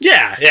people.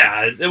 Yeah.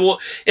 Well,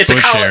 it's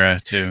Bush a era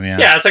too. Yeah.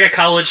 Yeah, it's like a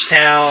college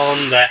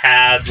town that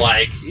had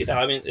like, you know,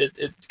 I mean,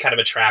 it kind of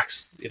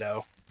attracts, you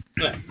know.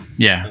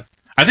 Yeah.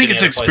 I think Any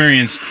it's other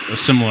experienced a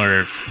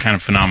similar kind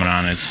of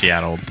phenomenon as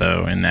Seattle,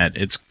 though, in that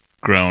it's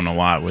grown a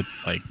lot with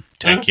like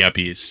tech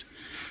yuppies.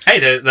 Hey,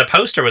 the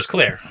poster was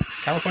clear.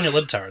 California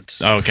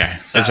libtards. Oh, okay.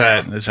 So- Is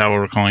that what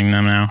we're calling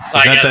them now?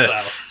 I guess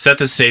so. Is that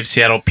the Safe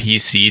Seattle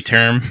PC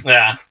term?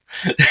 Yeah.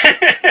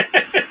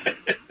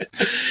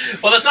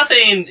 Well, there's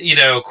nothing, you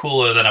know,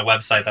 cooler than a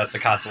website that's to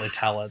constantly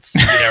tell its,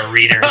 you know,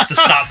 readers to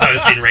stop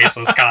posting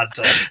racist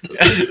content.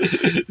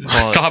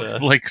 Stop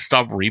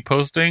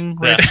reposting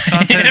racist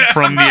content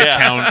from the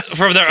accounts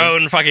from their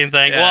own fucking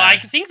thing. Yeah. Well, I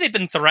think they've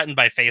been threatened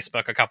by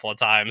Facebook a couple of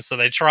times, so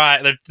they try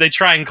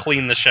and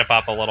clean the ship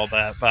up a little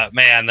bit. But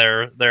man,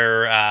 their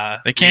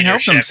They can't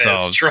help readership is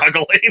themselves.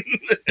 struggling.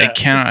 They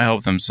cannot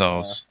help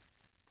themselves.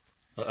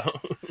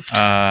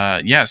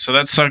 Yeah, so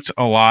that sucked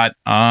a lot.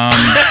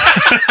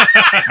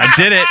 I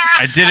did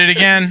it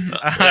again.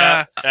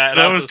 That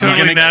was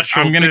totally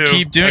natural. I'm gonna too.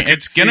 keep doing. I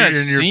It's could gonna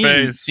see it in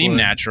your face, seem like-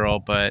 natural,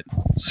 but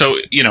So,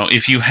 you know,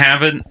 if you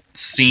haven't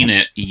seen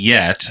it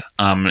yet,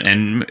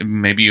 and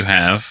maybe you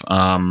have,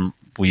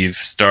 we've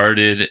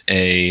started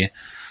a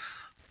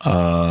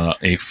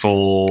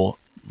full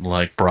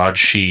like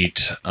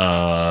broadsheet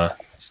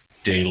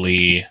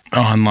daily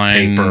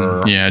online,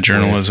 paper.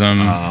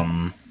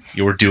 journalism.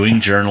 You were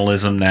doing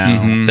journalism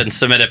now. Mhm. Been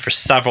submitted for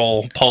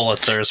several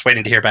Pulitzers,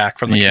 waiting to hear back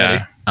from the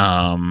committee.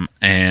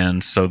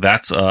 And so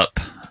that's up.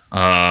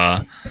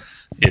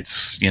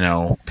 It's, you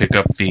know, pick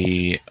up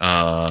the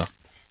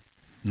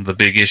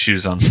big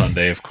issues on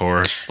Sunday, of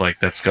course.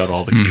 Like, that's got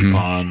all the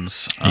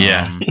coupons.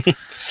 Yeah.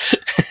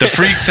 The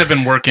freaks have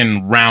been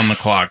working round the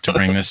clock to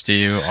bring this to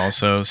you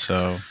also,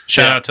 so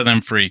shout out to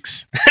them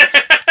freaks.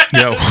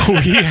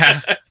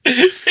 Yeah,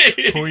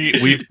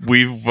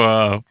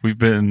 we've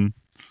been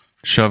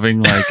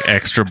shoving like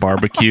extra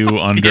barbecue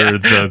under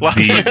the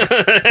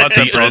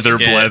other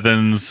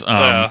Blevins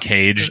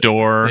cage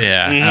door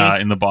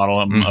in the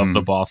bottom of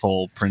the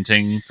Bothell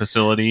printing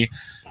facility,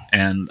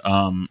 and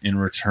in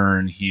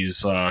return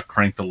he's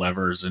cranked the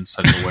levers in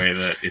such a way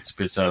that it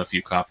spits out a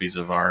few copies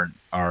of our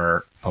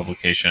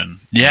publication.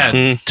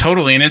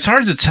 Totally. And it's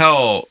hard to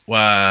tell,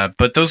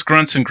 but those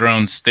grunts and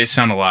groans, they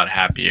sound a lot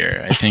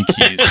happier. I think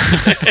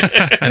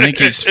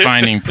he's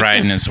finding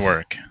pride in his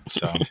work.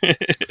 So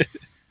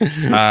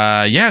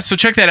so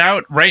check that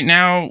out. Right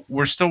now,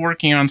 we're still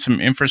working on some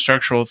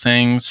infrastructural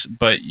things,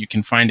 but you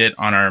can find it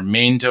on our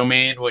main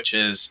domain, which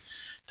is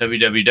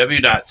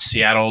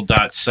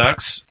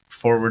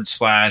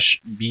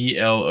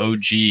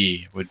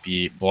www.seattle.sucks/blog would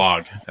be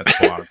blog. That's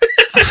blog.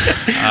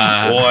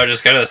 Or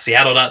just go to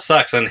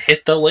Seattle.sucks and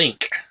hit the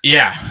link.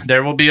 Yeah,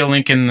 there will be a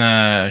link in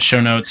the show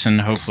notes,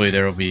 and hopefully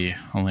there will be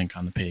a link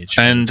on the page.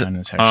 And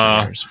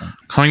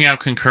coming out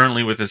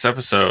concurrently with this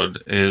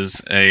episode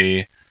is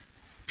a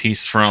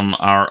piece from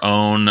our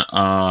own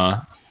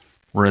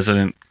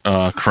resident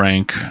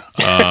crank.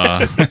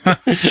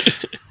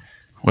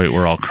 Wait,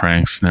 we're all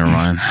cranks. Never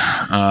mind.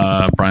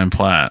 Brian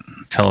Platt.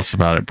 Tell us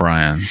about it,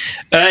 Brian.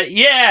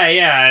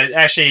 Yeah.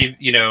 Actually,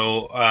 you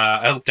know,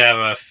 I hope to have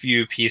a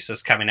few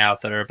pieces coming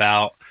out that are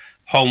about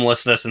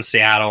homelessness in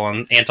Seattle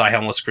and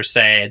anti-homeless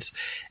crusades.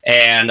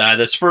 And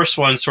this first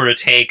one sort of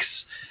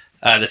takes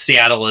the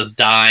Seattle is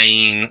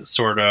Dying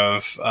sort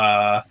of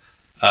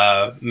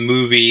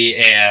movie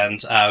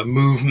and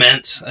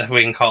movement, if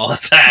we can call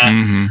it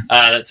that,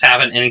 that's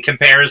happened, and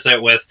compares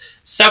it with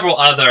several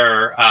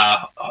other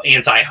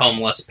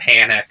anti-homeless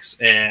panics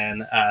in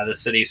the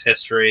city's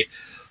history,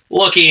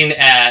 looking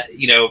at,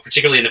 you know,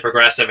 particularly in the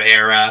progressive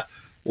era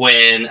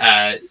when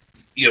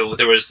you know,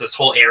 there was this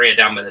whole area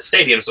down by the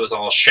stadium, so it was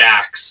all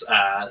shacks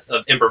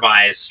of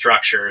improvised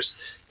structures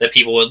that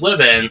people would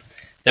live in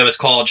that was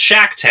called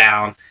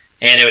Shacktown,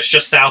 and it was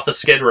just south of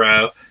Skid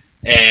Row.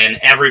 And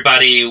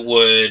everybody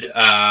would, you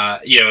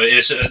know, it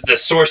was the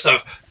source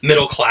of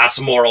middle-class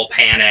moral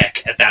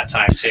panic at that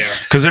time, too.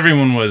 Because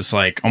everyone was,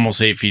 like,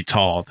 almost 8 feet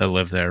tall that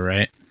lived there,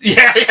 right?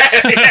 Yeah.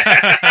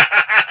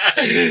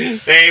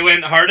 They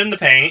went hard in the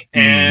paint,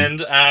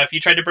 and if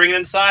you tried to bring it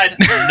inside,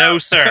 no,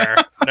 sir.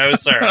 No,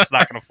 sir. It's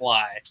not going to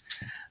fly.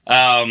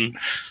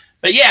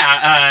 But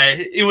yeah,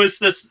 it was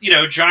this,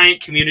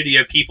 giant community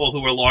of people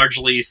who were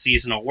largely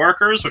seasonal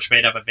workers, which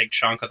made up a big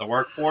chunk of the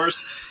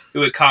workforce,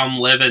 who would come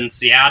live in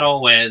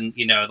Seattle when,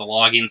 the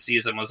logging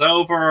season was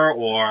over,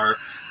 or,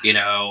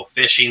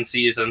 fishing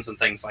seasons and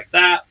things like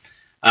that.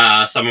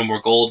 Some of them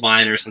were gold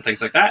miners and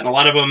things like that. And a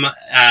lot of them,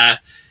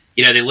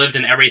 they lived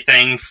in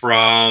everything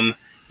from,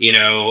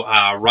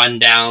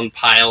 rundown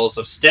piles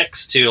of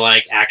sticks to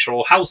like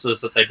actual houses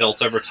that they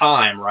built over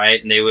time,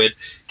 right? And they would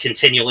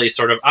continually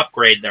sort of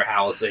upgrade their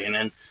housing,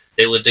 and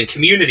they lived in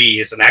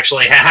communities and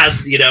actually had,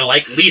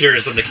 like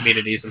leaders in the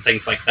communities and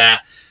things like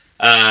that.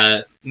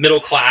 Middle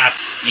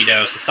class,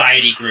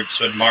 society groups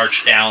would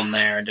march down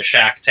there into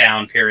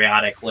Shacktown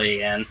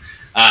periodically and,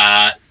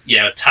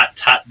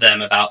 tut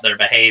them about their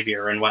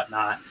behavior and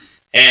whatnot.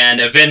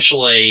 And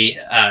eventually,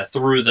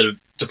 through the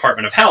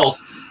Department of Health,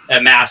 a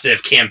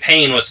massive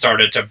campaign was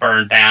started to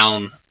burn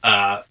down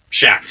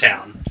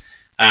Shacktown,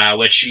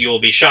 which you will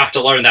be shocked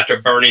to learn that after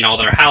burning all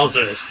their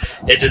houses,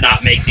 it did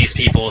not make these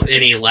people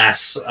any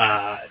less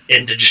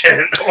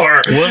indigent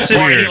or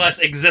any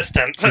less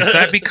existent. Is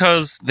that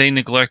because they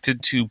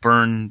neglected to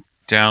burn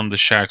down the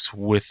shacks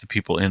with the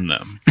people in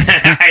them?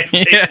 I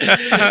think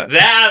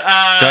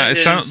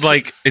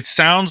it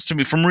sounds to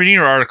me, from reading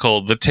your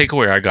article, the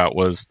takeaway I got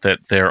was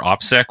that their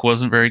OPSEC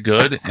wasn't very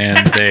good,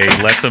 and they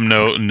let them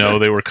know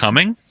they were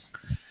coming,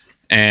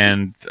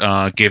 and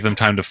gave them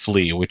time to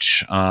flee,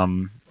 which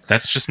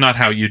that's just not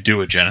how you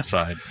do a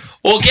genocide.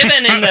 Well,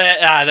 given in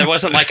the there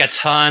wasn't like a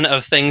ton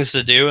of things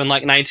to do in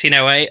like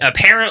 1908,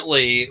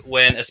 apparently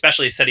when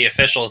especially city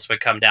officials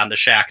would come down to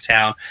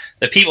Shacktown,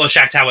 the people in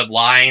Shacktown would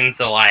line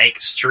the like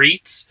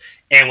streets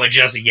and would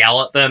just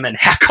yell at them and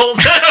heckle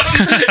them.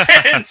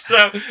 And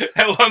so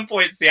at one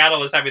point, Seattle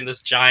was having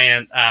this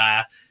giant,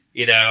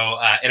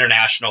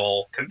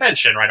 international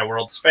convention, right? A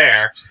World's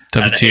Fair.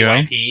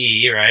 WTO?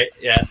 The AYPE, right?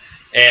 Yeah.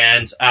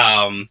 And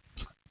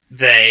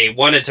they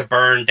wanted to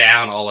burn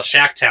down all of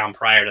Shacktown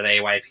prior to the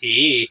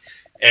AYPE.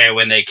 And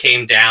when they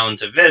came down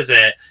to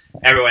visit,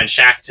 everyone in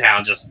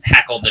Shacktown just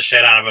heckled the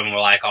shit out of them and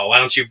were like, oh, why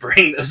don't you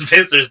bring those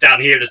visitors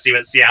down here to see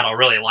what Seattle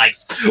really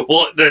likes?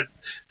 Well, the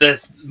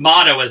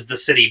motto was the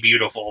city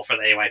beautiful for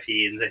the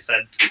AYP, and they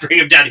said, bring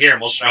them down here and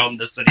we'll show them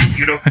the city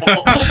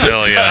beautiful.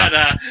 Hell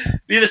yeah.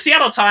 But, the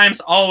Seattle Times,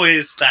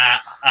 always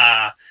that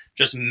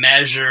just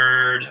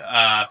measured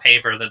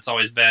paper that's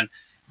always been,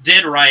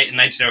 did write in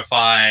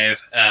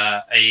 1905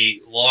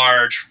 a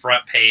large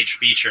front page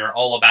feature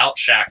all about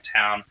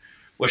Shacktown,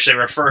 which they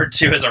referred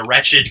to as a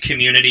wretched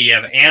community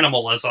of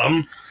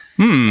animalism,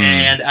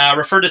 and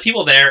referred to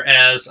people there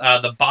as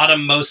the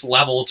bottommost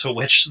level to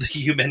which the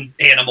human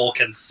animal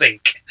can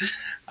sink.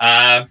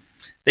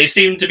 They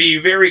seem to be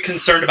very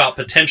concerned about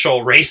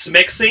potential race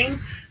mixing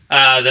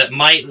that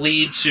might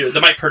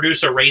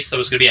produce a race that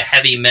was going to be a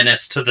heavy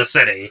menace to the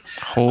city.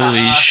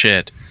 Holy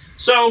shit.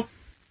 So,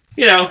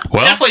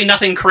 definitely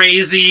nothing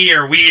crazy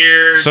or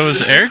weird. So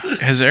is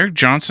Eric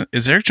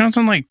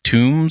Johnson like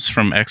Toombs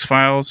from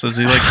X-Files? Is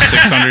he like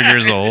 600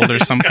 years old or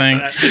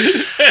something?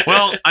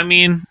 Well, I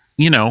mean,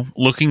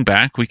 looking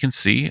back, we can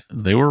see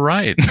they were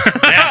right.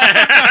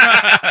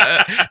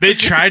 They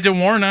tried to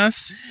warn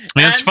us.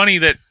 And it's funny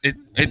that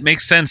it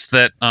makes sense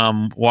that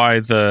why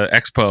the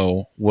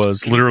expo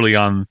was literally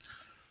on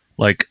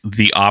like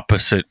the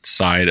opposite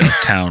side of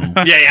town.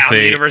 Yeah,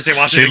 the University of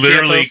Washington. They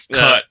literally campus.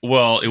 cut.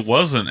 Well, it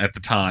wasn't at the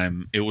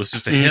time. It was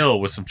just a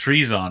hill with some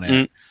trees on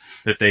it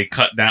that they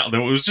cut down. It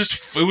was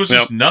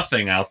just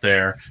nothing out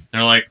there.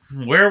 They're like,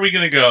 where are we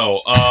gonna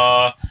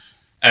go?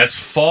 As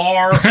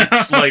far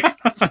like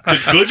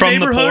the good from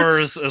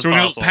neighborhoods, the pores as so we're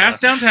possible. gonna go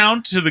past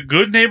downtown to the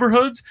good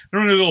neighborhoods.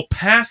 Then we're gonna go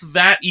past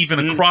that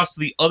even across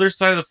the other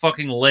side of the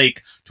fucking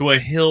lake to a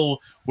hill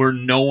where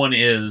no one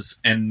is,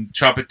 and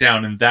chop it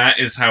down. And that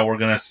is how we're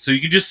gonna. So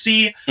you can just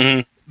see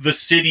the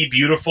city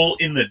beautiful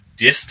in the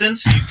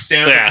distance. You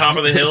stand at the top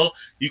of the hill,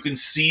 you can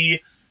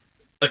see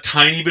a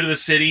tiny bit of the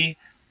city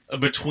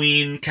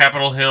between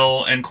Capitol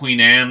Hill and Queen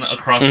Anne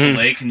across the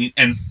lake, and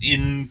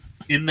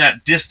in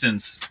that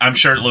distance, I'm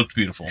sure it looked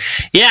beautiful.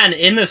 Yeah, and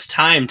in this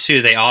time,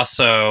 too, they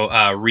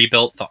also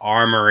rebuilt the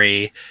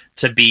armory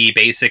to be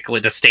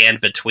basically to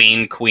stand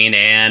between Queen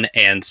Anne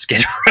and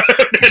Skid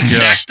Road and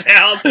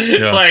Shacktown.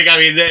 Yeah. Like, I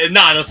mean,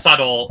 not a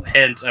subtle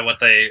hint at what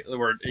they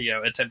were,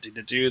 attempting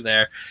to do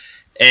there.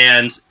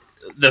 And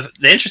the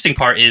interesting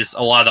part is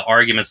a lot of the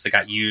arguments that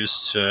got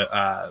used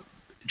to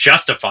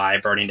justify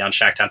burning down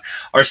Shacktown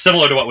are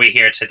similar to what we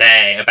hear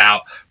today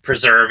about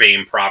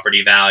preserving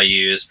property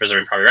values,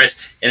 preserving property rights.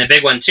 And the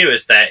big one, too,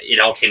 is that it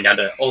all came down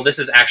to, this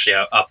is actually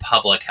a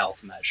public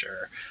health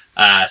measure.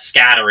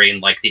 Scattering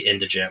like the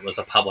indigent was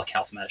a public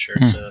health measure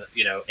to,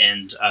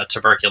 end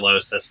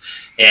tuberculosis,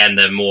 and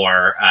the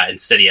more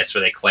insidious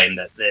where they claimed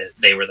that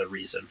they were the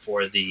reason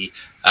for the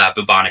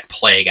bubonic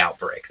plague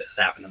outbreak that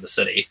happened in the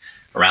city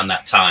around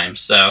that time.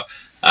 So,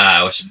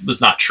 which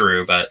was not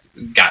true, but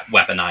got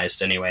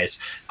weaponized anyways.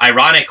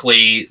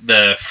 Ironically,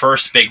 the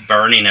first big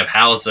burning of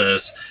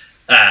houses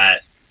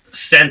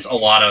sent a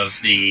lot of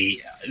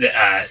the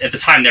at the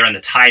time they were in the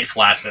tide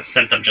flats, and it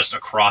sent them just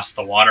across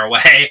the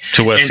waterway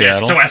To West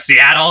Seattle? To West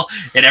Seattle,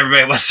 and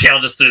everybody in West Seattle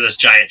just threw this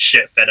giant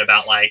shit fit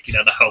about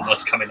the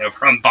homeless coming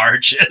over on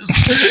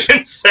barges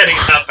and setting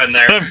up in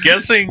there. I'm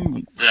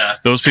guessing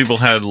those people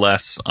had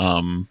less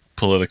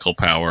political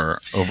power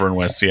over in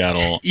West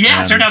Seattle.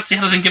 Yeah, it turned out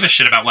Seattle didn't give a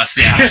shit about West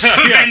Seattle's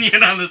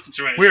opinion on the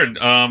situation. Weird.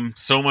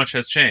 So much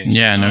has changed.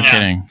 Yeah, no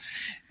kidding.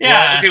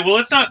 Yeah. Well,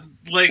 it's not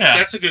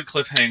that's a good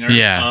cliffhanger.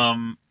 Yeah.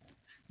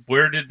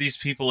 Where did these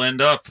people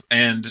end up?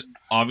 And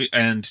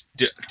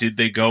did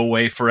they go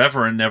away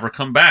forever and never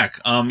come back?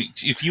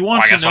 If you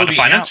want to know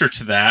the answer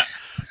to that,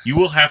 you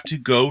will have to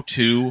go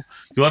to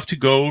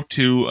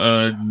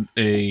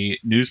a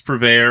news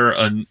purveyor,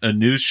 a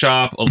news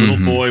shop, a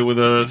little boy with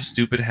a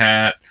stupid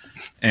hat,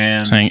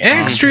 and saying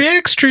extra,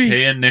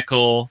 pay a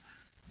nickel,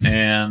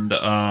 and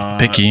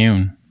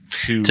Picayune.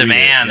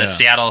 The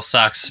Seattle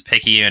sucks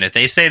Picayune. If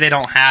they say they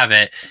don't have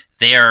it,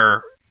 they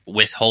are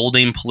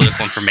withholding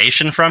political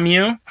information from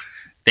you.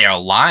 They are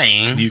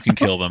lying. You can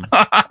kill them.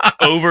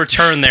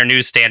 Overturn their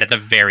newsstand at the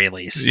very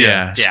least.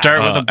 Yeah.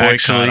 Start with a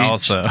boycott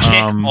also.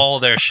 Kick all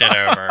their shit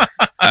over.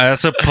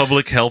 As a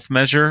public health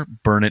measure,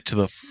 burn it to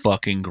the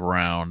fucking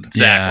ground.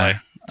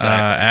 Exactly.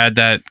 Add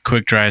that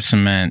quick dry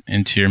cement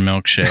into your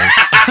milkshake.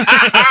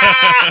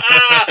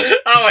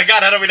 Oh my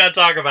god, how do we not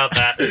talk about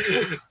that?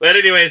 But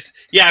anyways,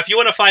 if you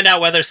want to find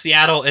out whether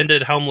Seattle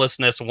ended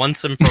homelessness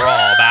once and for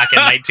all back in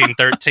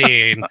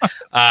 1913,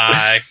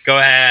 go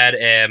ahead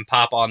and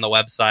pop on the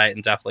website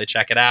and definitely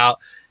check it out.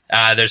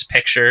 There's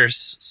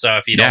pictures, so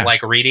if you don't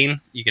like reading,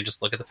 you can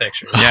just look at the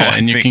pictures. Yeah,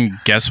 and you can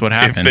guess what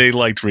happened. If they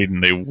liked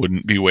reading, they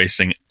wouldn't be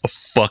wasting a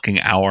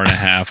fucking hour and a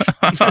half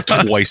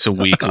twice a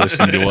week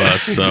listening to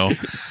us. So,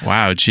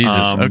 wow,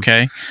 Jesus.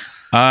 Okay.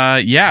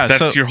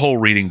 That's your whole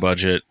reading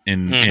budget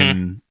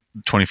in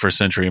 21st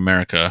century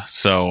America.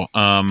 So,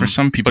 for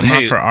some people,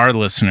 not for our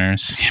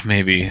listeners.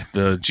 Maybe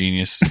the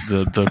genius,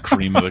 the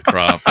cream of the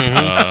crop,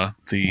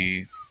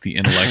 the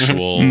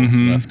intellectual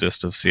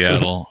leftist of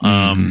Seattle.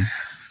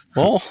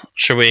 Well,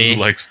 should we?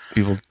 Who likes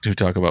people who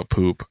talk about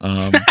poop.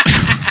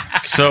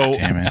 So,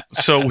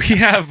 so we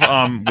have.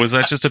 Was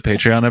that just a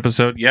Patreon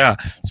episode? Yeah.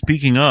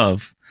 Speaking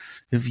of,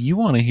 if you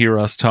want to hear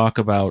us talk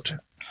about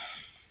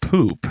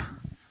poop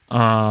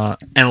and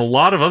a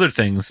lot of other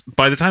things,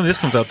 by the time this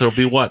comes out, there'll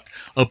be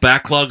a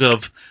backlog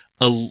of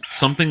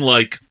something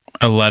like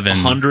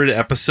 1,100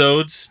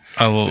 episodes.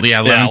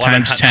 11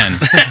 times 10.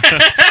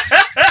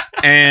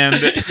 And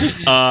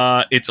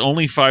it's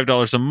only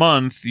 $5 a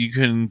month. You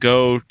can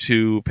go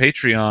to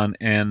Patreon,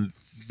 and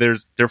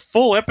they're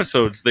full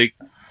episodes. They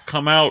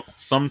come out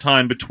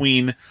sometime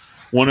between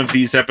one of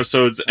these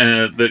episodes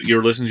that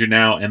you're listening to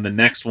now and the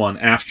next one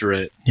after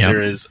it. Yep.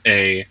 There is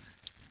an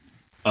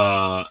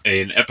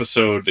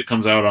episode that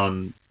comes out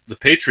on the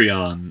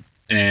Patreon,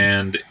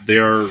 and they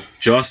are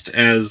just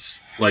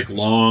as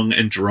long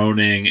and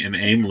droning and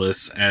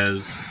aimless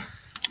as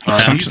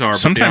these are.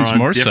 Sometimes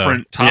more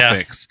different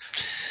topics.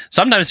 Yeah.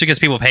 Sometimes because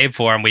people paid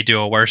for them, we do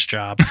a worse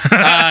job.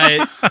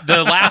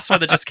 The last one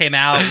that just came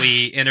out,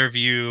 we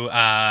interview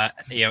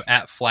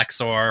at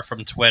Flexor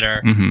from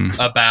Twitter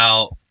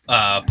about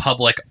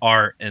public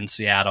art in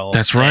Seattle.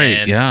 That's right.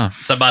 And yeah,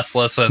 it's a must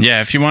listen. Yeah,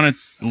 if you want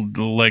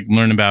to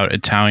learn about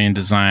Italian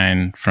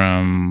design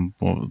from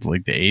the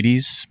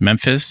 80s,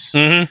 Memphis,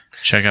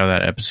 check out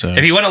that episode.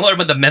 If you want to learn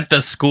what the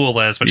Memphis School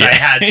is, which I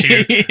had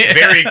to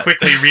very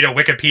quickly read a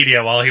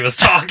Wikipedia while he was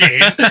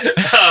talking.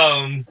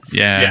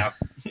 Yeah.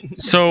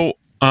 So,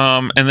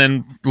 and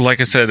then,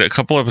 like I said, a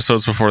couple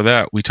episodes before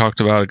that, we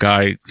talked about a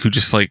guy who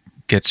just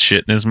gets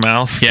shit in his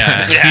mouth.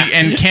 Yeah.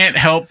 And can't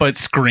help but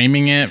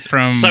screaming it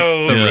from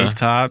the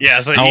rooftops. Yeah.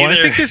 So I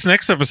think this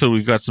next episode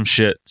we've got some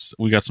shit.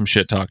 We got some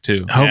shit talk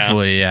too.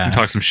 Hopefully, yeah. We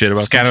talk some shit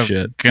about some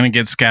shit. Gonna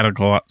get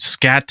scatological.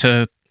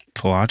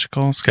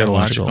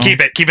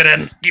 Keep it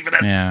in.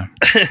 Yeah.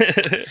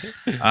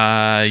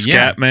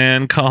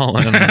 Scatman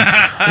Colin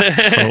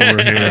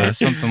over here,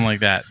 something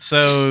like that.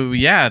 So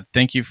yeah,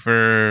 thank you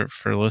for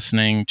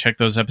listening. Check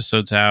those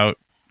episodes out.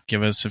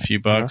 Give us a few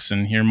bucks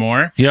and hear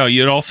more. Yeah,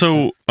 it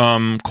also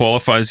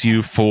qualifies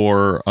you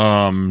for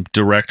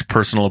direct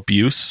personal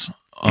abuse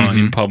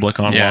in public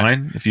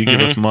online. Yeah. If you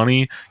give us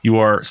money, you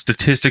are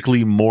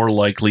statistically more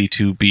likely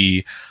to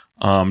be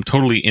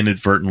totally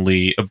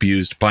inadvertently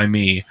abused by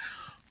me.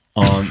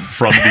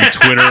 From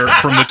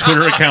the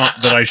Twitter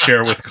account that I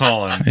share with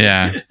Colin.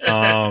 Yeah.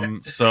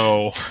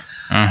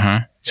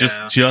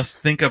 Just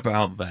think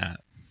about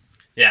that.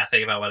 Yeah,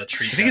 think about what a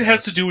treat. I think it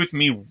has to do with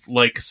me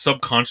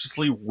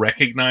subconsciously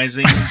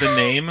recognizing the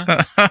name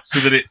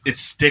so that it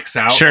sticks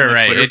out. Sure, on the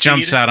right. Twitter it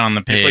jumps out on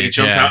the page. It's it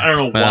jumps out. I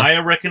don't know why I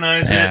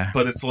recognize it,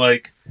 but it's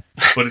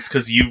but it's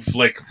because you've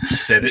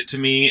said it to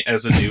me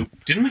as a new.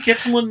 Didn't we get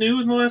someone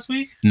new in the last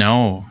week?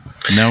 No,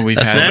 we've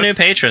had no new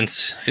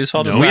patrons. Whose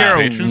fault is that? We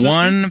are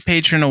one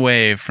patron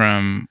away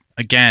from.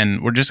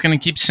 Again, we're just going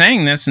to keep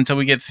saying this until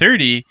we get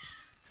 30.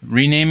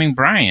 Renaming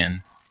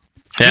Brian.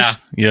 Yeah.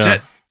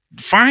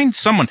 find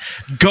someone.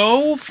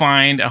 Go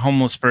find a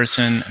homeless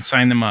person and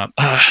sign them up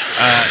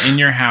in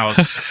your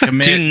house.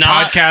 Commit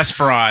podcast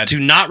fraud. Do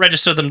not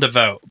register them to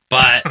vote,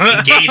 but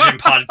engage in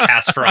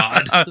podcast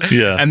fraud.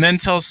 Yes. And then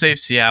tell Safe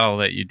Seattle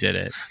that you did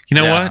it. You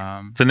know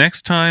what? The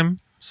next time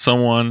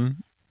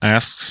someone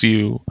asks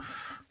you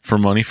for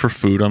money for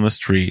food on the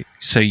street,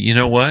 say, you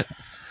know what?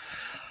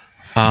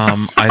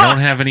 I don't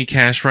have any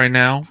cash right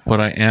now,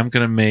 but I am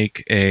going to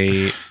make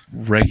a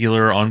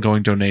regular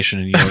ongoing donation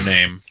in your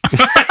name.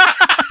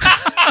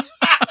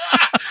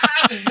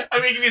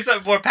 I'm going to give you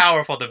something more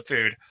powerful than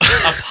food. A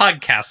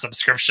podcast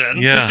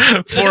subscription.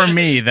 Yeah. For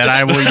me that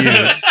I will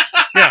use.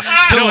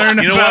 Yeah. To learn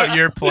about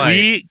your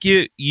plight.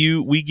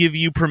 We give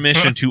you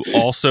permission to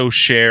also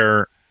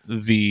share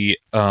the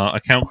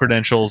account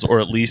credentials,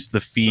 or at least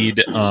the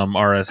feed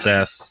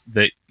RSS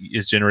that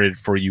is generated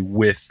for you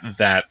with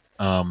that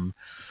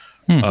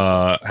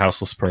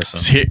houseless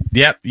person.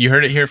 Yep, you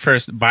heard it here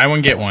first. Buy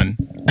one, get one.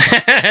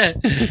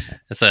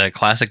 It's a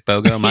classic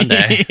BOGO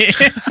Monday.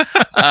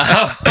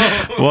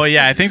 Well,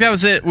 yeah, I think that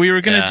was it. We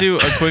were going to do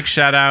a quick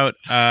shout out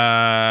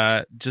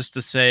just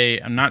to say,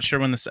 I'm not sure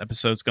when this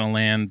episode's going to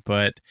land,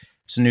 but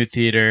there's a new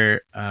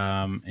theater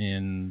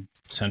in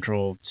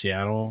central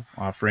Seattle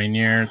off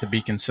Rainier, the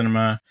Beacon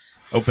Cinema.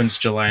 Opens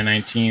July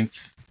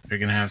 19th. They're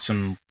going to have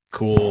some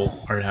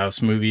cool art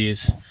house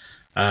movies.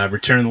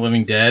 Return of the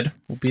Living Dead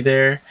will be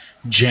there.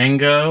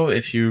 Django,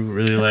 if you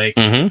really like,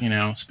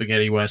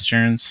 spaghetti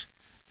westerns,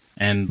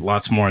 and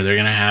lots more. They're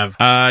gonna have.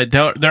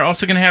 They're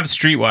also gonna have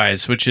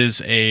Streetwise, which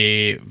is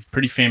a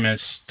pretty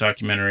famous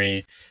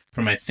documentary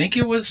from, I think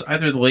it was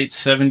either the late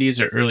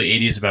 70s or early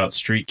 80s about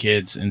street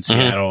kids in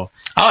Seattle.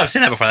 Oh, I've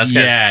seen that before. That's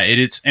good. Yeah, it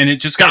is, and it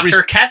just got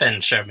Dr.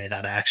 Kevin showed me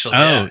that actually.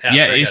 Oh,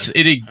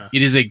 it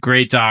is a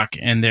great doc,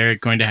 and they're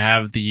going to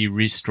have the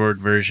restored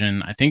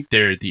version. I think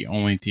they're the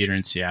only theater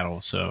in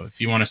Seattle, so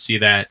if you want to see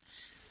that,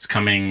 it's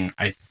coming,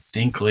 I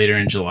think, later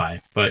in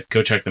July. But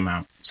go check them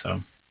out.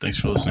 So thanks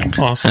for listening.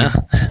 Awesome.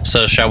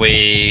 So shall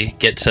we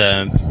get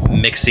to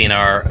mixing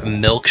our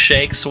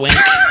milkshakes, Wink?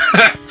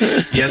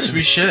 Yes,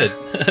 we should.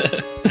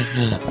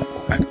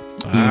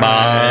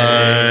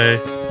 Bye.